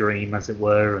living our dream, as it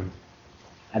were,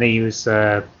 and he was.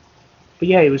 But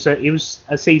yeah, it was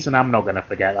a season I'm not going to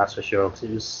forget, that's for sure.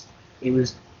 Because it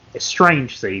was a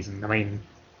strange season. I mean,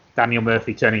 Daniel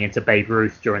Murphy turning into Babe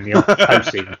Ruth during the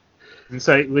postseason. And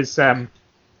so it was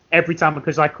every time,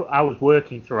 because I was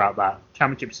working throughout that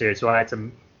championship series, so I had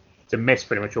to miss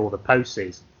pretty much all the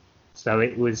postseason. So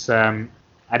it was I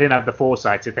didn't have the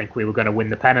foresight to think we were going to win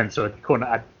the pennant, so I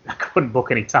couldn't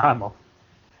book any time off.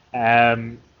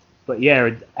 But yeah,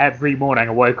 every morning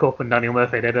I woke up and Daniel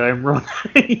Murphy did a home run.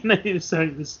 So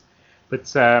it was,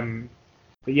 but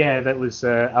yeah, that was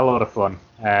a lot of fun.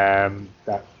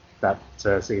 That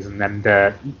season, and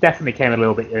definitely came a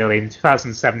little bit early. In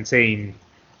 2017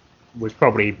 was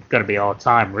probably going to be our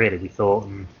time, really, we thought,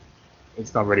 and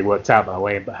it's not really worked out that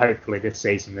way, but hopefully this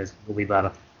season will be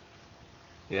better.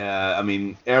 Yeah, I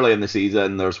mean, early in the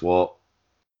season, there's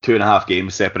 2.5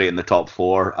 games separating the top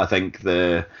four. I think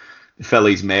the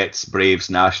Phillies, Mets, Braves,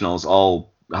 Nationals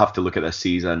all have to look at this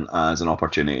season as an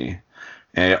opportunity.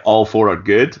 All four are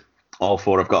good. All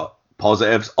four have got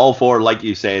positives. All four, like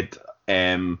you said,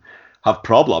 have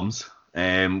problems,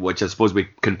 which I suppose we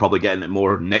can probably get into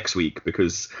more next week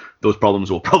because those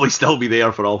problems will probably still be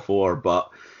there for all four. But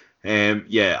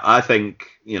yeah, I think,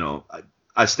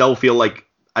 I still feel like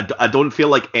I don't feel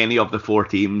like any of the four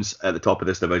teams at the top of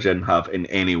this division have in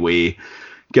any way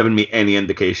given me any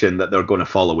indication that they're going to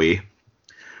fall away.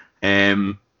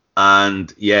 And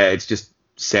yeah, it's just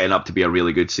setting up to be a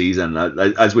really good season.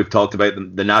 As we've talked about,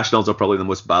 the Nationals are probably the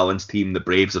most balanced team. The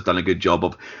Braves have done a good job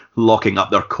of locking up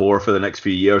their core for the next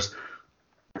few years.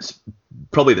 It's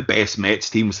probably the best Mets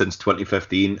team since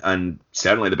 2015, and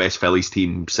certainly the best Phillies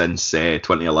team since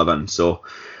 2011. So,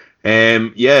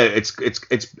 yeah,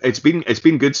 it's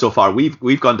been good so far.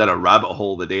 We've gone down a rabbit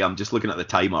hole today. I'm just looking at the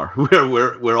timer.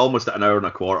 We're almost at an hour and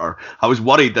a quarter. I was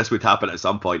worried this would happen at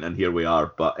some point, and here we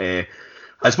are. But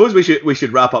I suppose we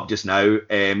should wrap up just now.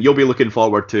 You'll be looking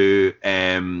forward to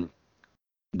the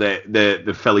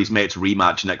Phillies Mets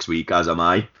rematch next week, as am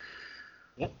I.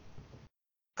 Yep.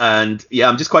 And yeah,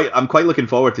 I'm quite looking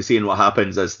forward to seeing what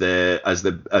happens as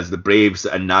the Braves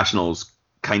and Nationals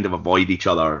kind of avoid each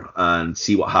other and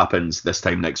see what happens this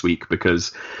time next week,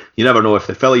 because you never know if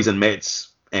the Phillies and Mets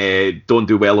don't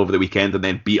do well over the weekend and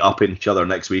then beat up each other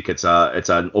next week, it's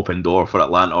an open door for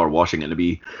Atlanta or Washington to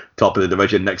be top of the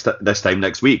division this time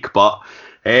next week. But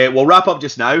we'll wrap up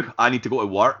just now. I need to go to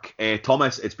work.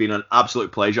 Thomas, it's been an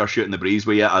absolute pleasure shooting the breeze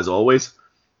with you as always.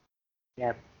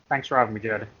 Yeah, thanks for having me,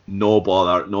 Jody. No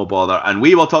bother. And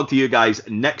we will talk to you guys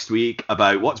next week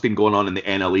about what's been going on in the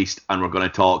NL East, and we're going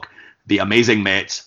to talk the amazing Mets